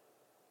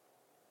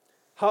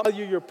 How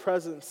value your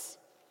presence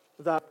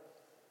that?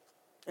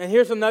 And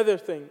here's another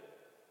thing.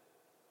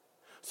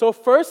 So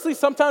firstly,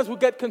 sometimes we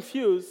get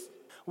confused.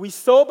 We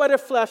sow by the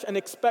flesh and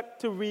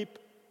expect to reap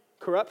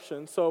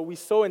corruption. So we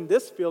sow in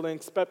this field and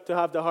expect to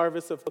have the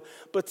harvest of.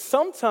 But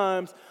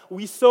sometimes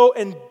we sow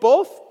in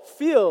both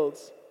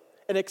fields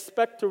and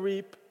expect to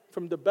reap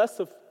from the best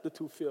of the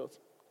two fields.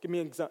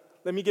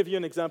 Let me give you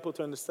an example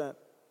to understand.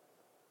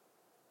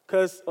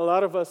 Because a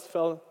lot of us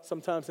fell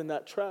sometimes in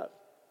that trap.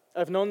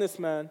 I've known this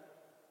man,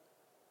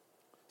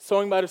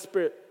 sowing by the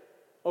Spirit.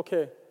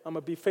 Okay, I'm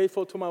going to be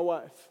faithful to my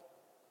wife.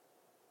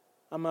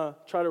 I'm going to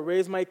try to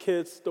raise my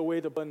kids the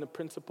way and the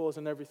principles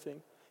and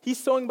everything.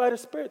 He's sowing by the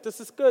Spirit.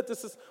 This is good.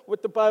 This is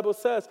what the Bible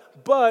says.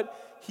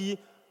 But he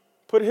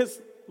put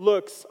his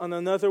looks on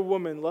another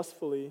woman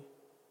lustfully,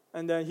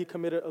 and then he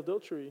committed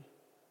adultery.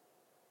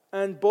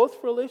 And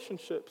both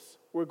relationships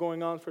were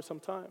going on for some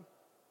time.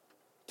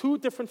 Two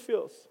different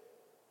fields.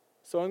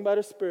 Sowing by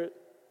the Spirit,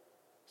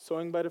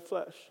 sowing by the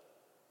flesh.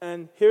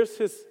 And here's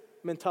his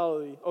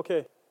mentality.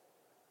 Okay,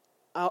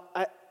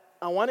 I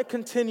want to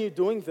continue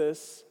doing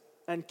this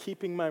and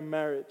keeping my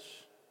marriage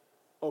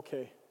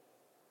okay.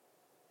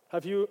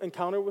 Have you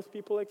encountered with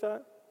people like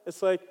that?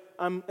 It's like,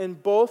 I'm in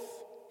both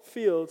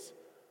fields,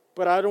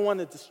 but I don't want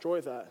to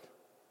destroy that.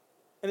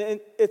 And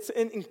it's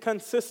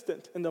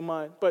inconsistent in the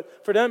mind.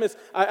 But for them, it's,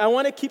 I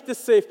want to keep this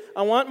safe.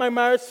 I want my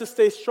marriage to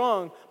stay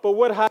strong. But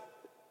what happens?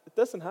 It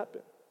doesn't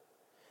happen.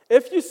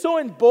 If you sow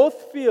in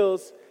both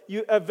fields,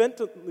 you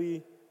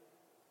eventually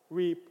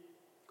reap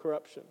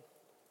corruption.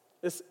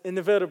 It's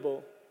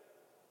inevitable.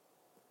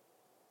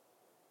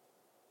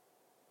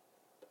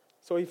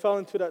 So he fell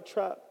into that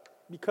trap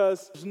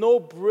because there's no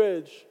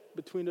bridge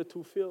between the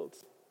two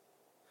fields.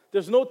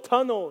 There's no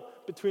tunnel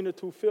between the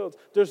two fields.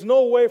 There's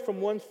no way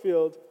from one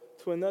field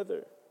to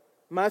another.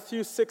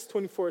 Matthew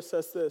 6:24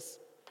 says this: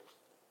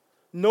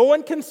 "No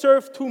one can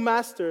serve two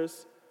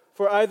masters,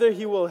 for either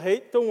he will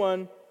hate the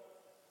one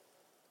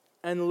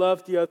and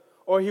love the other,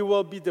 or he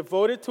will be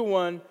devoted to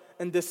one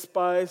and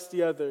despise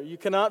the other. You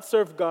cannot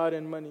serve God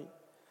and money.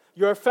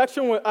 Your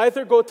affection will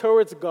either go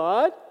towards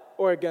God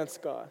or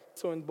against God."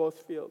 So in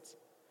both fields.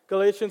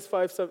 Galatians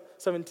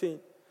 5:17.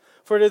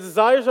 "For the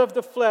desires of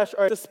the flesh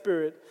are the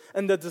spirit,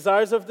 and the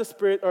desires of the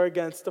spirit are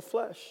against the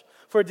flesh.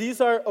 For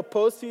these are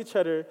opposed to each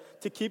other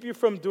to keep you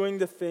from doing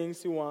the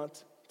things you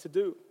want to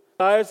do.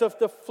 The desires of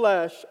the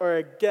flesh are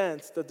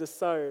against the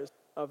desires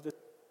of the."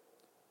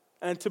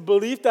 And to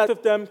believe that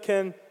of them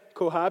can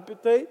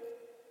cohabitate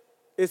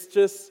is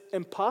just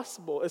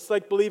impossible. It's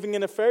like believing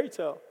in a fairy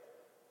tale.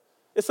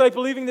 It's like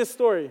believing this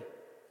story.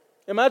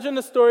 Imagine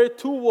the story,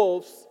 two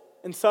wolves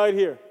inside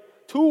here.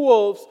 Two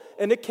wolves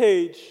in a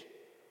cage.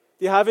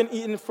 They haven't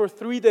eaten for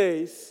 3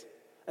 days.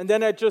 And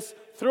then I just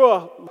throw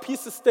a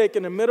piece of steak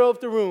in the middle of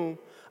the room.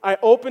 I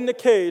open the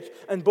cage,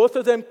 and both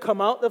of them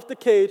come out of the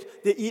cage.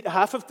 They eat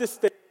half of the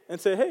steak and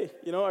say, "Hey,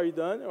 are you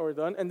done?" Or "We're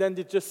done." And then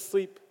they just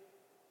sleep.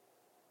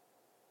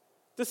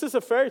 This is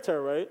a fairy tale,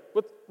 right?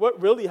 What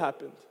really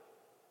happened?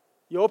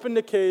 You open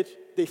the cage,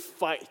 they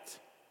fight.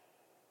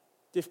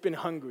 They've been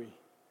hungry.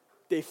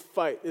 They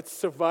fight. It's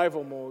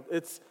survival mode.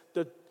 It's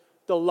the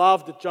law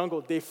of the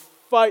jungle. They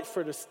fight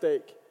for the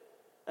steak.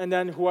 And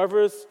then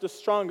whoever is the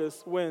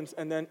strongest wins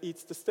and then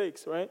eats the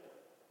steaks, right?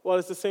 Well,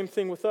 it's the same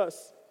thing with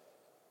us.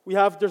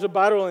 There's a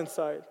battle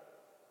inside.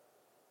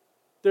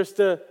 There's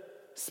the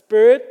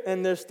spirit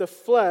and there's the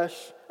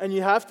flesh, and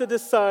you have to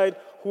decide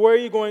who are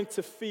you going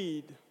to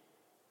feed.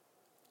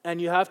 And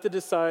you have to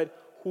decide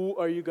who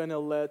are you going to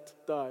let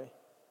die.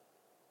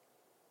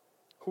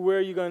 Who are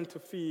you going to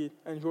feed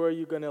and who are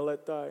you going to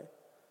let die?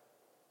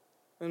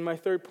 And my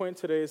third point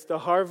today is the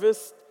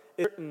harvest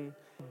is certain,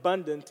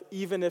 abundant,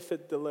 even if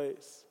it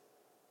delays.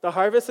 The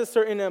harvest is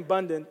certain and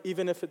abundant,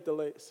 even if it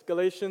delays.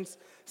 Galatians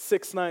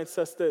 6:9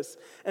 says this: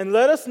 "And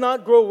let us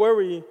not grow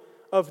weary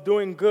of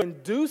doing good.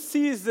 In due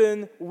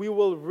season we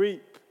will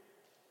reap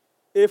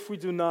if we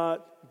do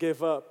not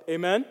give up."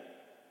 Amen?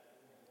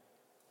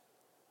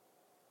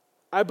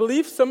 I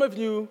believe some of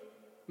you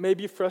may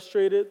be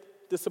frustrated,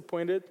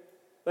 disappointed,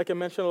 like I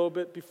mentioned a little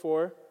bit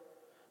before,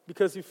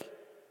 because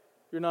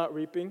you're not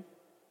reaping.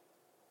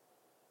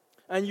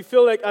 And you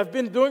feel like, I've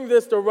been doing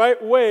this the right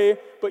way,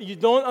 but you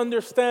don't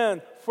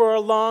understand, for a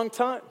long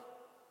time.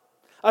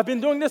 I've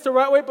been doing this the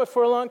right way, but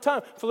for a long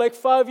time. For like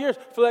 5 years,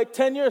 for like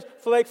 10 years,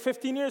 for like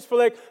 15 years, for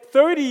like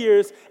 30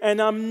 years,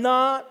 and I'm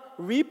not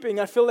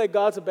reaping. I feel like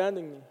God's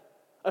abandoning me.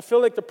 I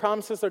feel like the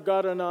promises of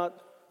God are not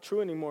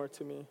true anymore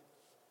to me.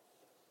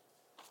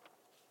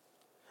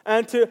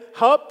 And to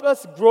help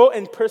us grow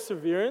in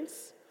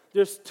perseverance,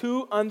 there's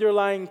two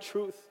underlying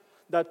truths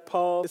that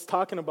Paul is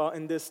talking about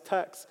in this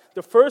text.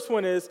 The first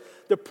one is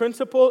the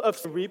principle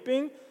of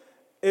reaping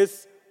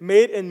is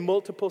made in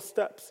multiple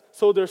steps.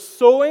 So there's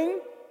sowing,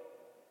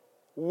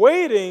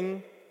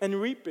 waiting, and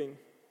reaping.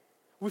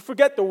 We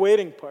forget the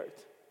waiting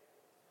part.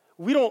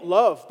 We don't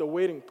love the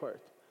waiting part.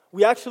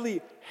 We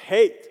actually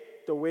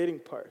hate the waiting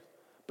part.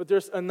 But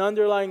there's an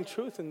underlying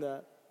truth in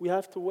that. We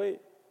have to wait.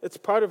 It's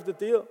part of the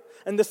deal.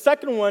 And the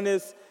second one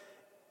is,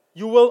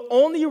 you will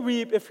only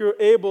reap if you're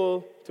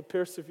able to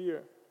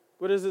persevere.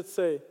 What does it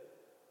say?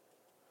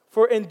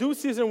 For in due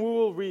season we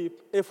will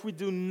reap if we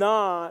do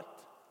not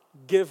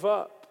give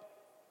up.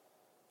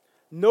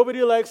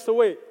 Nobody likes to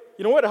wait.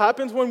 You know what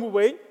happens when we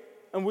wait?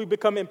 and we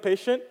become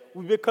impatient,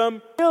 we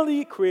become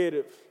really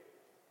creative.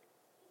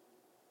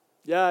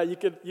 Yeah, you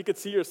could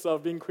see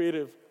yourself being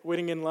creative,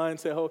 waiting in line,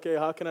 say, okay,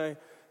 how can I?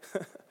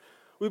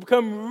 We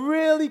become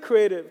really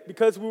creative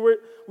because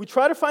we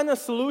try to find a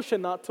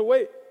solution, not to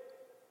wait.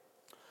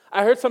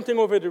 I heard something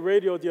over the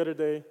radio the other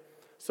day.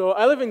 So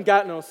I live in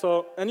Gatineau.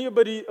 So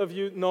anybody of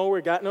you know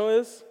where Gatineau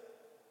is?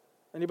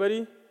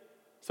 Anybody?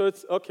 So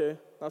it's okay,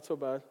 not so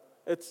bad.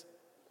 It's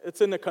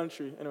in the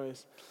country,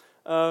 anyways.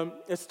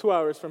 It's 2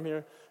 hours from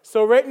here.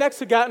 So right next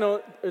to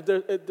Gatineau,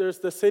 there's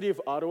the city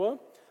of Ottawa.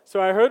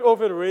 So I heard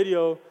over the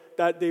radio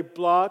that they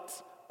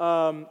blocked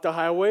the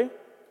highway,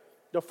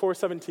 the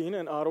 417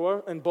 in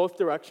Ottawa, in both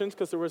directions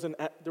because there was an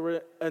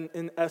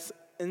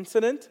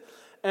incident.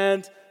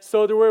 And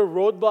so there were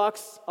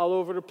roadblocks all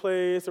over the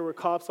place. There were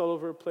cops all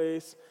over the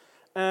place.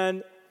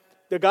 And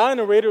the guy on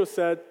the radio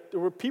said there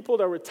were people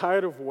that were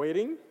tired of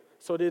waiting,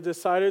 so they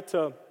decided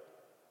to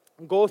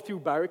go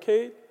through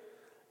barricade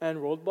and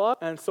roadblock.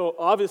 And so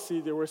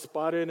obviously they were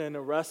spotted and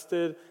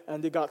arrested,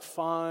 and they got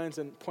fines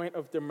and point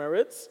of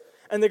demerits.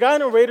 And the guy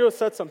on the radio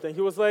said something.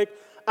 He was like,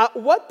 at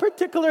what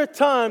particular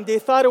time they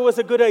thought it was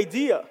a good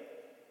idea?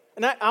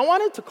 And I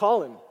wanted to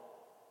call him.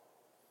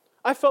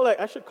 I felt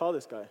like I should call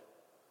this guy.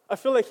 I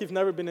feel like he's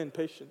never been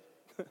impatient.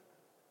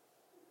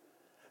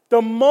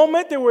 The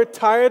moment they were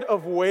tired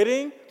of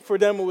waiting, for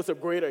them it was a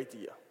great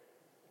idea.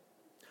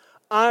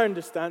 I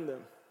understand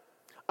them.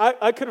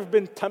 I could have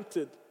been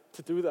tempted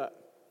to do that.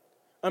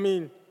 I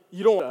mean,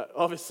 you don't want that,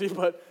 obviously,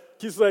 but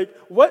he's like,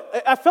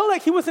 what? I felt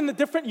like he was in a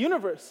different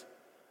universe.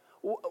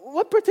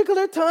 What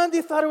particular time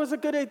they thought it was a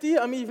good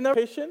idea? I mean, you've never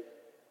been impatient?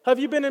 Have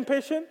you been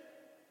impatient?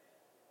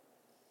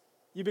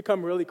 You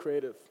become really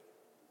creative.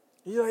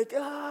 You're like,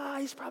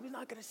 he's probably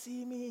not going to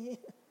see me.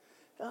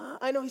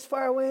 I know he's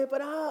far away,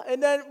 but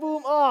and then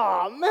boom,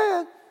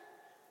 man.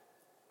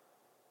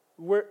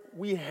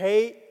 We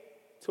hate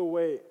to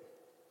wait.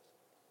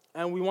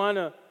 And we want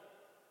to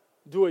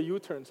do a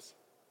U-turn.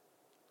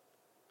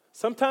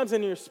 Sometimes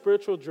in your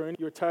spiritual journey,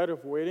 you're tired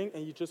of waiting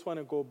and you just want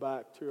to go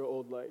back to your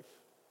old life.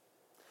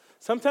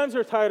 Sometimes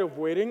you're tired of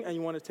waiting and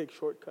you want to take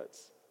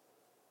shortcuts.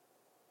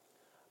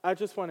 I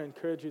just want to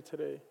encourage you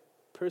today.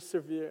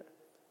 Persevere.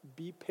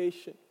 Be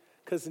patient.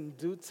 Because in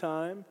due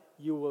time,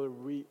 you will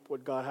reap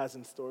what God has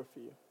in store for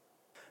you.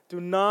 Do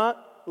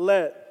not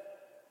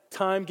let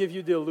time give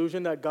you the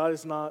illusion that God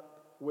is not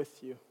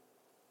with you.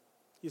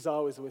 He's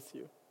always with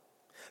you.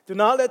 Do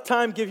not let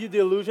time give you the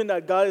illusion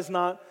that God is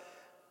not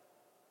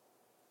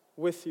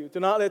with you. Do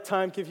not let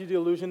time give you the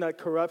illusion that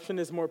corruption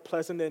is more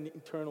pleasant than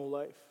eternal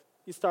life.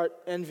 You start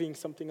envying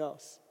something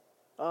else.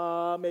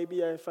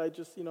 Maybe if I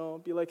just,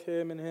 be like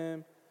him and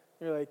him.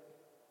 You're like,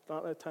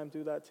 don't let time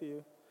do that to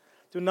you.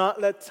 Do not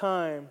let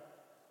time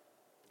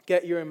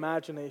get your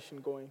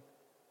imagination going.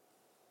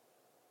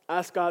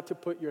 Ask God to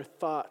put your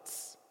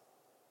thoughts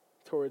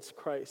towards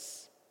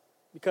Christ,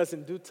 because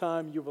in due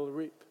time you will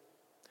reap.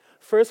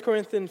 1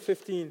 Corinthians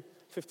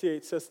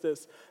 15:58 says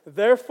this,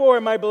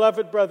 therefore, my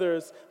beloved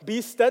brothers,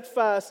 be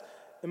steadfast,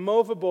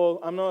 immovable,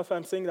 I don't know if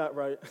I'm saying that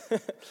right,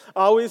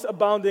 always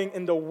abounding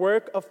in the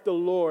work of the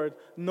Lord,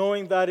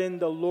 knowing that in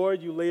the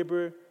Lord you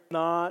labor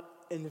not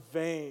in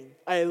vain.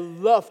 I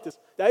love this.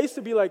 That used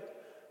to be like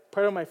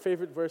part of my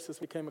favorite verses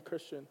when I became a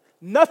Christian.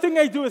 Nothing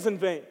I do is in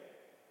vain.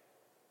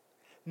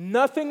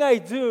 Nothing I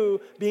do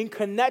being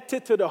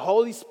connected to the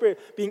Holy Spirit,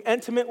 being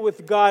intimate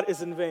with God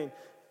is in vain.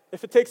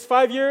 If it takes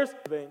 5 years,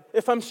 in vain.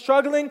 If I'm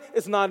struggling,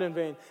 it's not in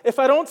vain. If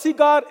I don't see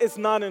God, it's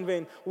not in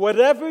vain.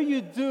 Whatever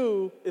you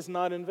do is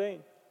not in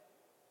vain.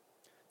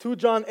 2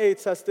 John 8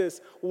 says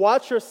this,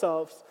 watch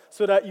yourselves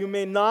so that you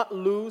may not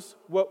lose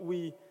what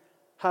we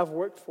have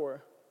worked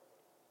for,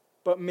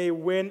 but may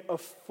win a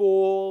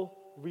full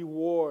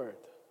reward.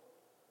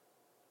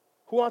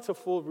 Who wants a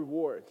full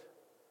reward?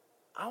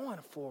 I want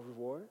a full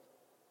reward.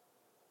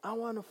 I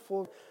want a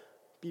full,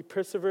 be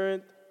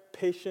perseverant,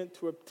 patient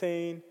to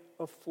obtain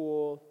a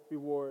full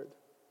reward.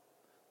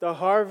 The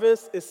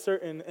harvest is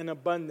certain and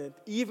abundant,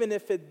 even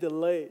if it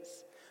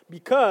delays,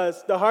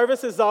 because the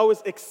harvest is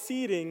always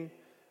exceeding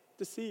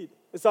the seed.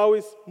 It's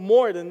always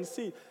more than the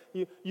seed.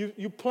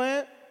 You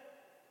plant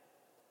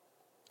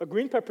a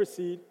green pepper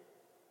seed,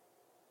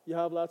 you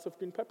have lots of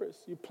green peppers.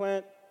 You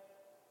plant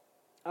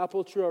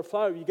apple tree or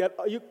flower,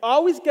 you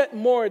always get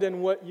more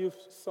than what you've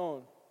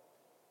sown.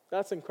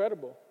 That's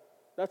incredible.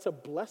 That's a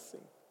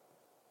blessing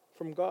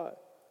from God.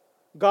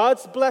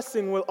 God's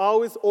blessing will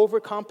always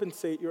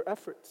overcompensate your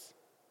efforts.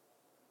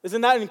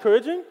 Isn't that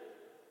encouraging?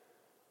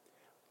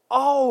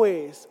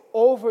 Always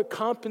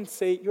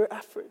overcompensate your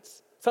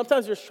efforts.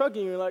 Sometimes you're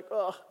struggling, you're like,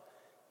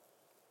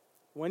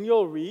 when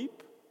you'll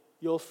reap,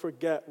 you'll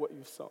forget what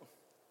you've sown.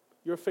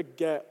 You'll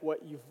forget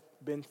what you've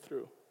been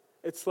through.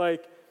 It's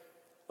like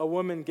a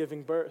woman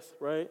giving birth,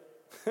 right?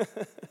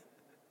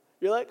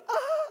 You're like,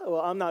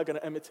 well, I'm not going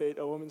to imitate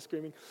a woman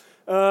screaming.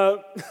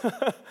 But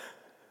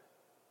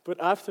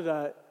after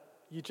that,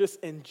 you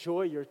just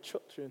enjoy your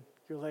children.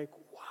 You're like,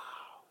 wow,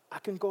 I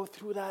can go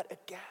through that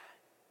again.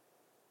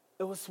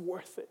 It was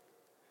worth it.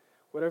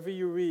 Whatever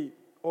you read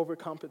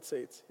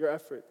overcompensates your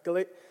effort.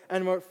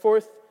 And our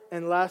fourth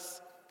and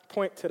last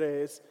point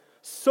today is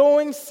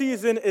sowing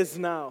season is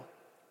now.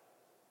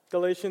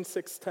 Galatians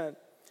 6:10.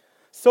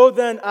 So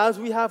then, as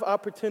we have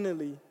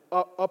opportunity,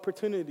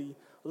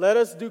 let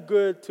us do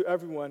good to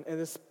everyone, and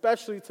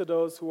especially to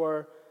those who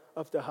are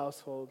of the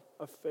household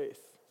of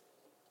faith.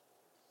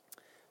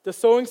 The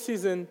sowing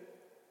season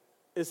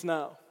is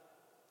now.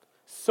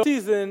 Sowing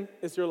season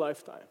is your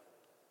lifetime.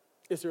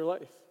 Is your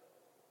life.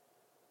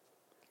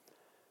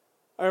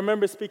 I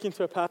remember speaking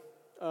to a pastor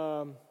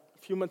a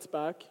few months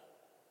back,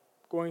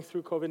 going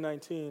through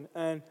COVID-19,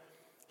 and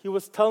he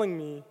was telling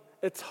me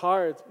it's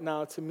hard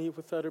now to meet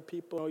with other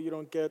people. You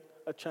don't get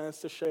a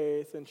chance to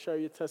share faith and share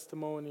your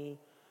testimony.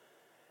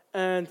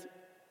 And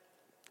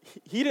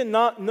he did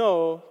not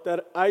know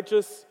that I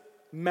just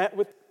met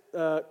with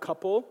a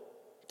couple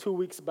 2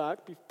 weeks back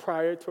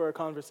prior to our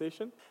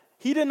conversation.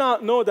 He did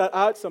not know that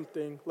I had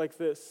something like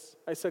this.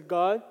 I said,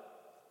 God,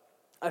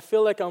 I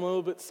feel like I'm a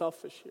little bit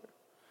selfish here.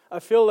 I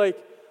feel like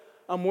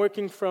I'm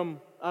working from,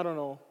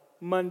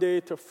 Monday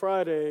to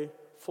Friday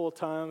full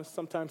time,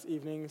 sometimes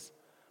evenings.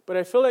 But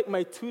I feel like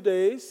my 2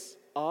 days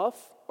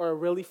off are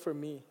really for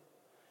me.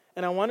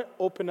 And I want to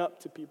open up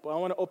to people. I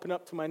want to open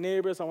up to my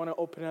neighbors. I want to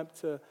open up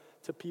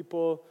to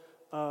people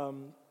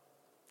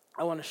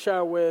I want to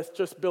share with,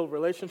 just build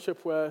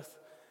relationship with.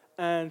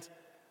 And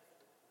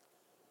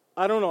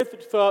I don't know,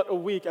 throughout a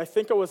week, I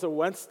think it was a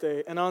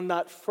Wednesday, and on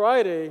that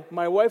Friday,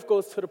 my wife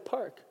goes to the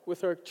park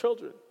with her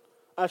children,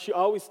 as she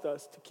always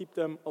does, to keep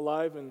them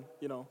alive and,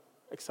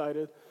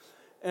 excited.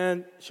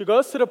 And she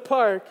goes to the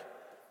park,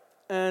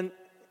 and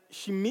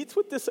she meets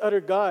with this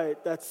other guy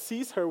that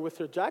sees her with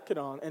her jacket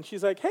on, and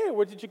she's like, hey,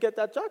 where did you get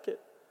that jacket?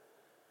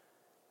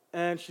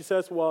 And she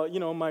says, well,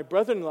 my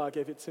brother-in-law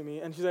gave it to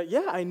me. And she's like,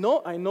 yeah, I know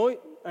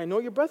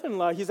your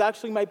brother-in-law. He's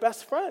actually my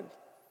best friend.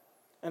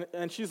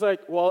 And she's like,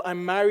 well,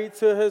 I'm married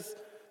to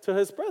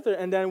his brother.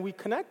 And then we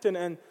connected,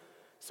 and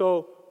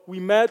so we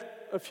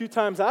met a few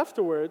times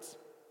afterwards.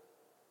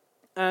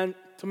 And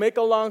to make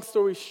a long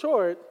story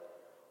short,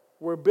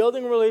 we're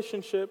building a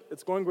relationship.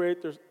 It's going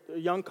great. There's a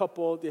young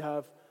couple. They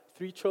have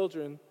 3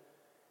 children.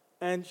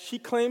 And she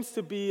claims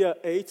to be an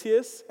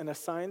atheist and a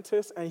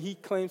scientist, and he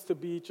claims to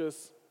be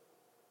just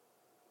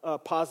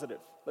positive.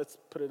 Let's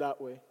put it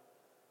that way.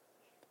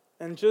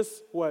 And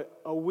just,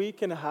 a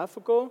week and a half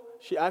ago,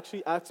 she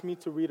actually asked me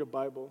to read a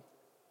Bible.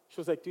 She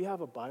was like, do you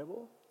have a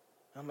Bible?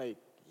 I'm like,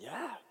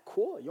 yeah,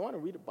 cool. You want to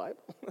read a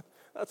Bible?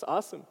 That's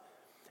awesome.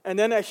 And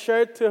then I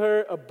shared to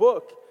her a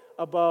book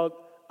about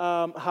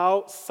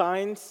how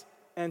science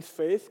and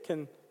faith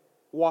can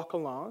walk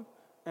along.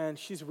 And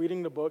she's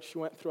reading the book. She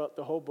went throughout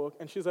the whole book.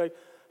 And she's like,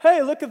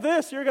 hey, look at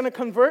this. You're going to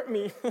convert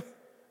me.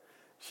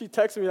 She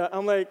texted me that.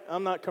 I'm like,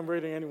 I'm not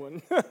converting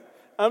anyone.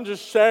 I'm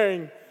just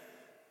sharing.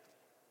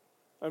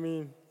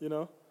 And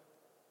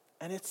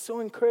it's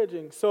so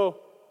encouraging. So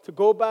to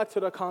go back to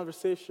the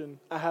conversation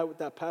I had with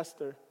that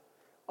pastor,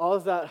 all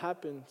of that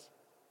happens.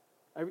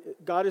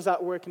 God is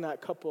at work in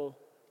that couple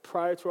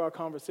prior to our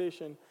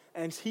conversation.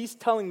 And he's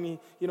telling me,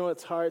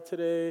 it's hard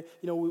today.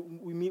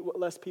 We meet with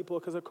less people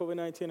because of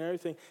COVID-19 and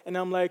everything. And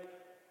I'm like,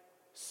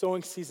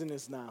 sowing season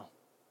is now.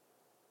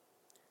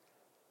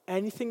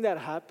 Anything that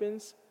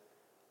happens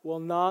will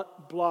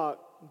not block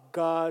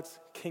God's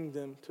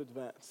kingdom to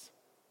advance.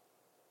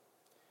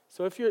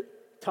 So if you're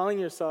telling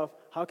yourself,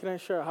 how can I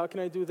share? How can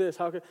I do this?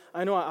 I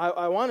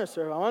want to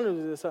serve. I want to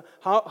do this.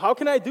 How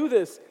can I do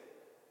this?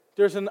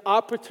 There's an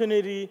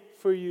opportunity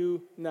for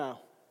you now.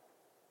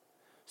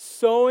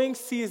 Sowing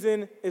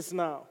season is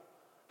now.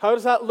 How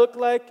does that look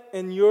like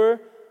in your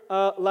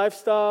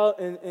lifestyle,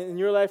 in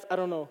your life? I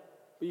don't know.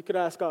 But you could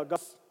ask God,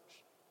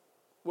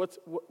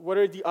 what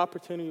are the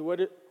opportunities?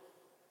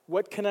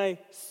 What can I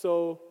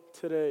sow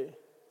today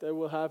that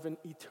will have an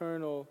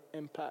eternal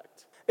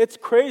impact? It's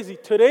crazy.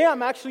 Today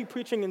I'm actually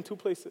preaching in 2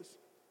 places.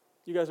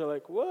 You guys are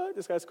like, what?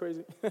 This guy's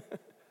crazy.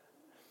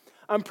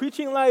 I'm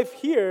preaching live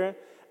here,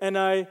 and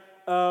I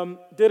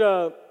did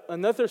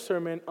another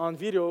sermon on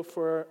video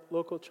for our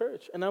local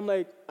church. And I'm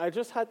like, I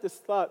just had this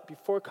thought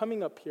before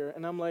coming up here,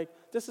 and I'm like,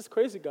 this is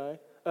crazy, God,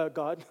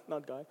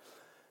 not God.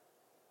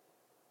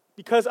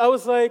 Because I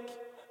was like,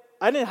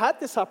 I didn't have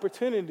this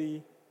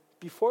opportunity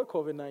before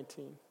COVID-19.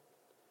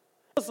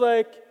 I was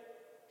like,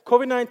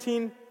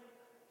 COVID-19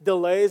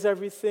 delays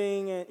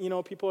everything,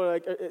 and people are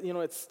like,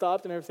 it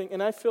stopped and everything.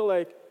 And I feel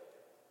like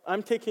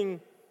I'm seizing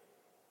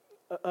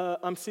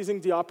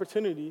the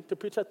opportunity to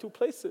preach at 2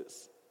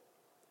 places.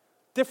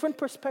 Different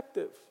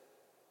perspective.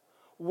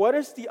 What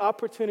is the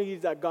opportunity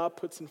that God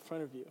puts in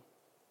front of you?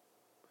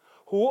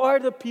 Who are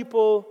the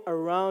people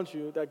around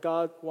you that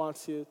God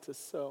wants you to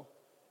sow?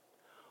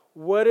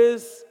 What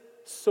is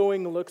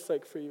sowing looks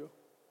like for you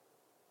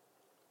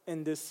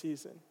in this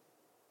season?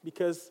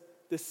 Because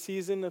the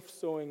season of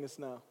sowing is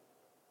now.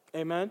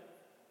 Amen?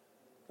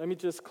 Let me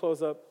just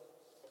close up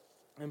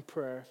in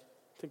prayer.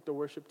 I think the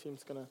worship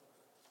team's going to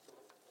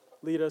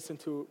lead us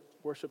into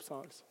worship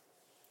songs.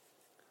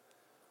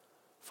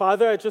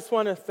 Father, I just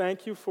want to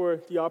thank you for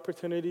the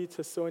opportunity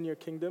to sow in your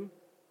kingdom.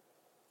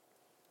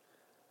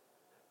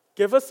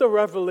 Give us a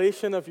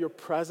revelation of your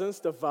presence,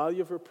 the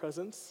value of your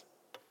presence.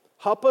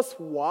 Help us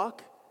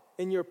walk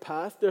in your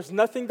path. There's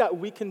nothing that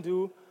we can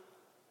do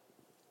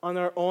on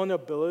our own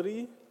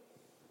ability,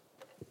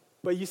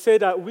 but you say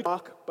that we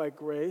walk by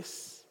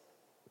grace.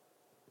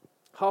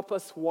 Help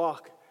us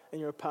walk in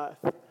your path.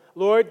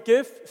 Lord,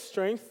 give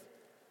strength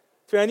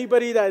to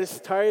anybody that is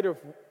tired of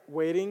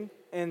waiting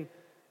and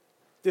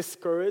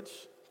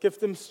discouraged. Give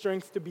them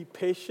strength to be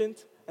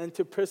patient and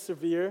to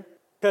persevere,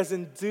 because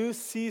in due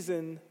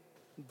season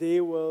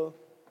they will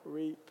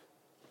reap.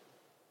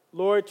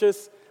 Lord,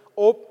 just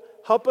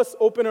help us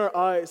open our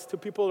eyes to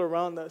people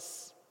around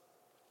us,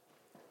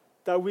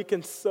 that we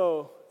can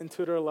sow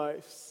into their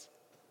lives.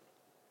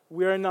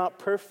 We are not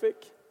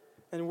perfect,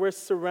 and we're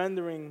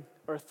surrendering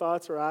our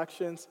thoughts, our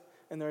actions,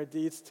 and our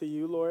deeds to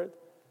you, Lord.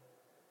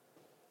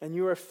 And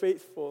you are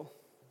faithful,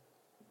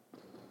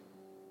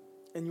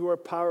 and you are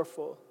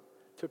powerful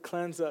to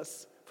cleanse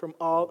us from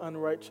all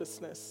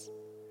unrighteousness.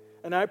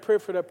 And I pray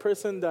for that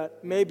person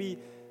that maybe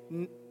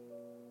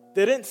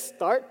didn't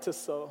start to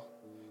sow,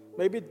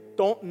 maybe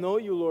don't know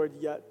you, Lord,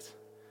 yet.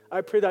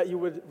 I pray that you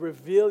would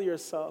reveal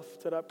yourself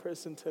to that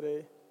person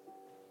today,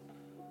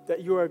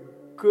 that you are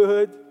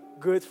good,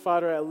 good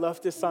Father. I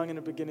love this song in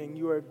the beginning.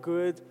 You are a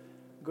good,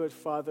 good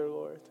Father,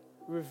 Lord.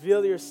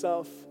 Reveal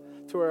yourself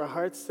to our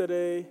hearts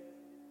today,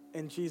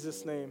 in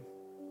Jesus' name.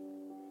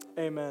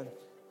 Amen.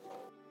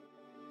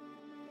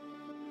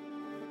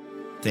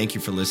 Thank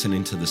you for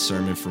listening to the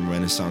sermon from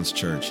Renaissance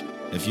Church.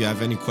 If you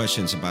have any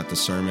questions about the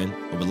sermon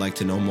or would like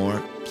to know more,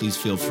 please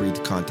feel free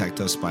to contact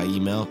us by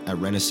email at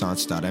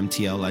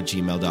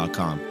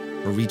renaissance.mtl@gmail.com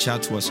or reach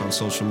out to us on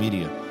social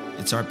media.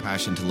 It's our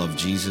passion to love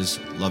Jesus,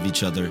 love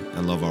each other,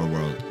 and love our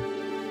world.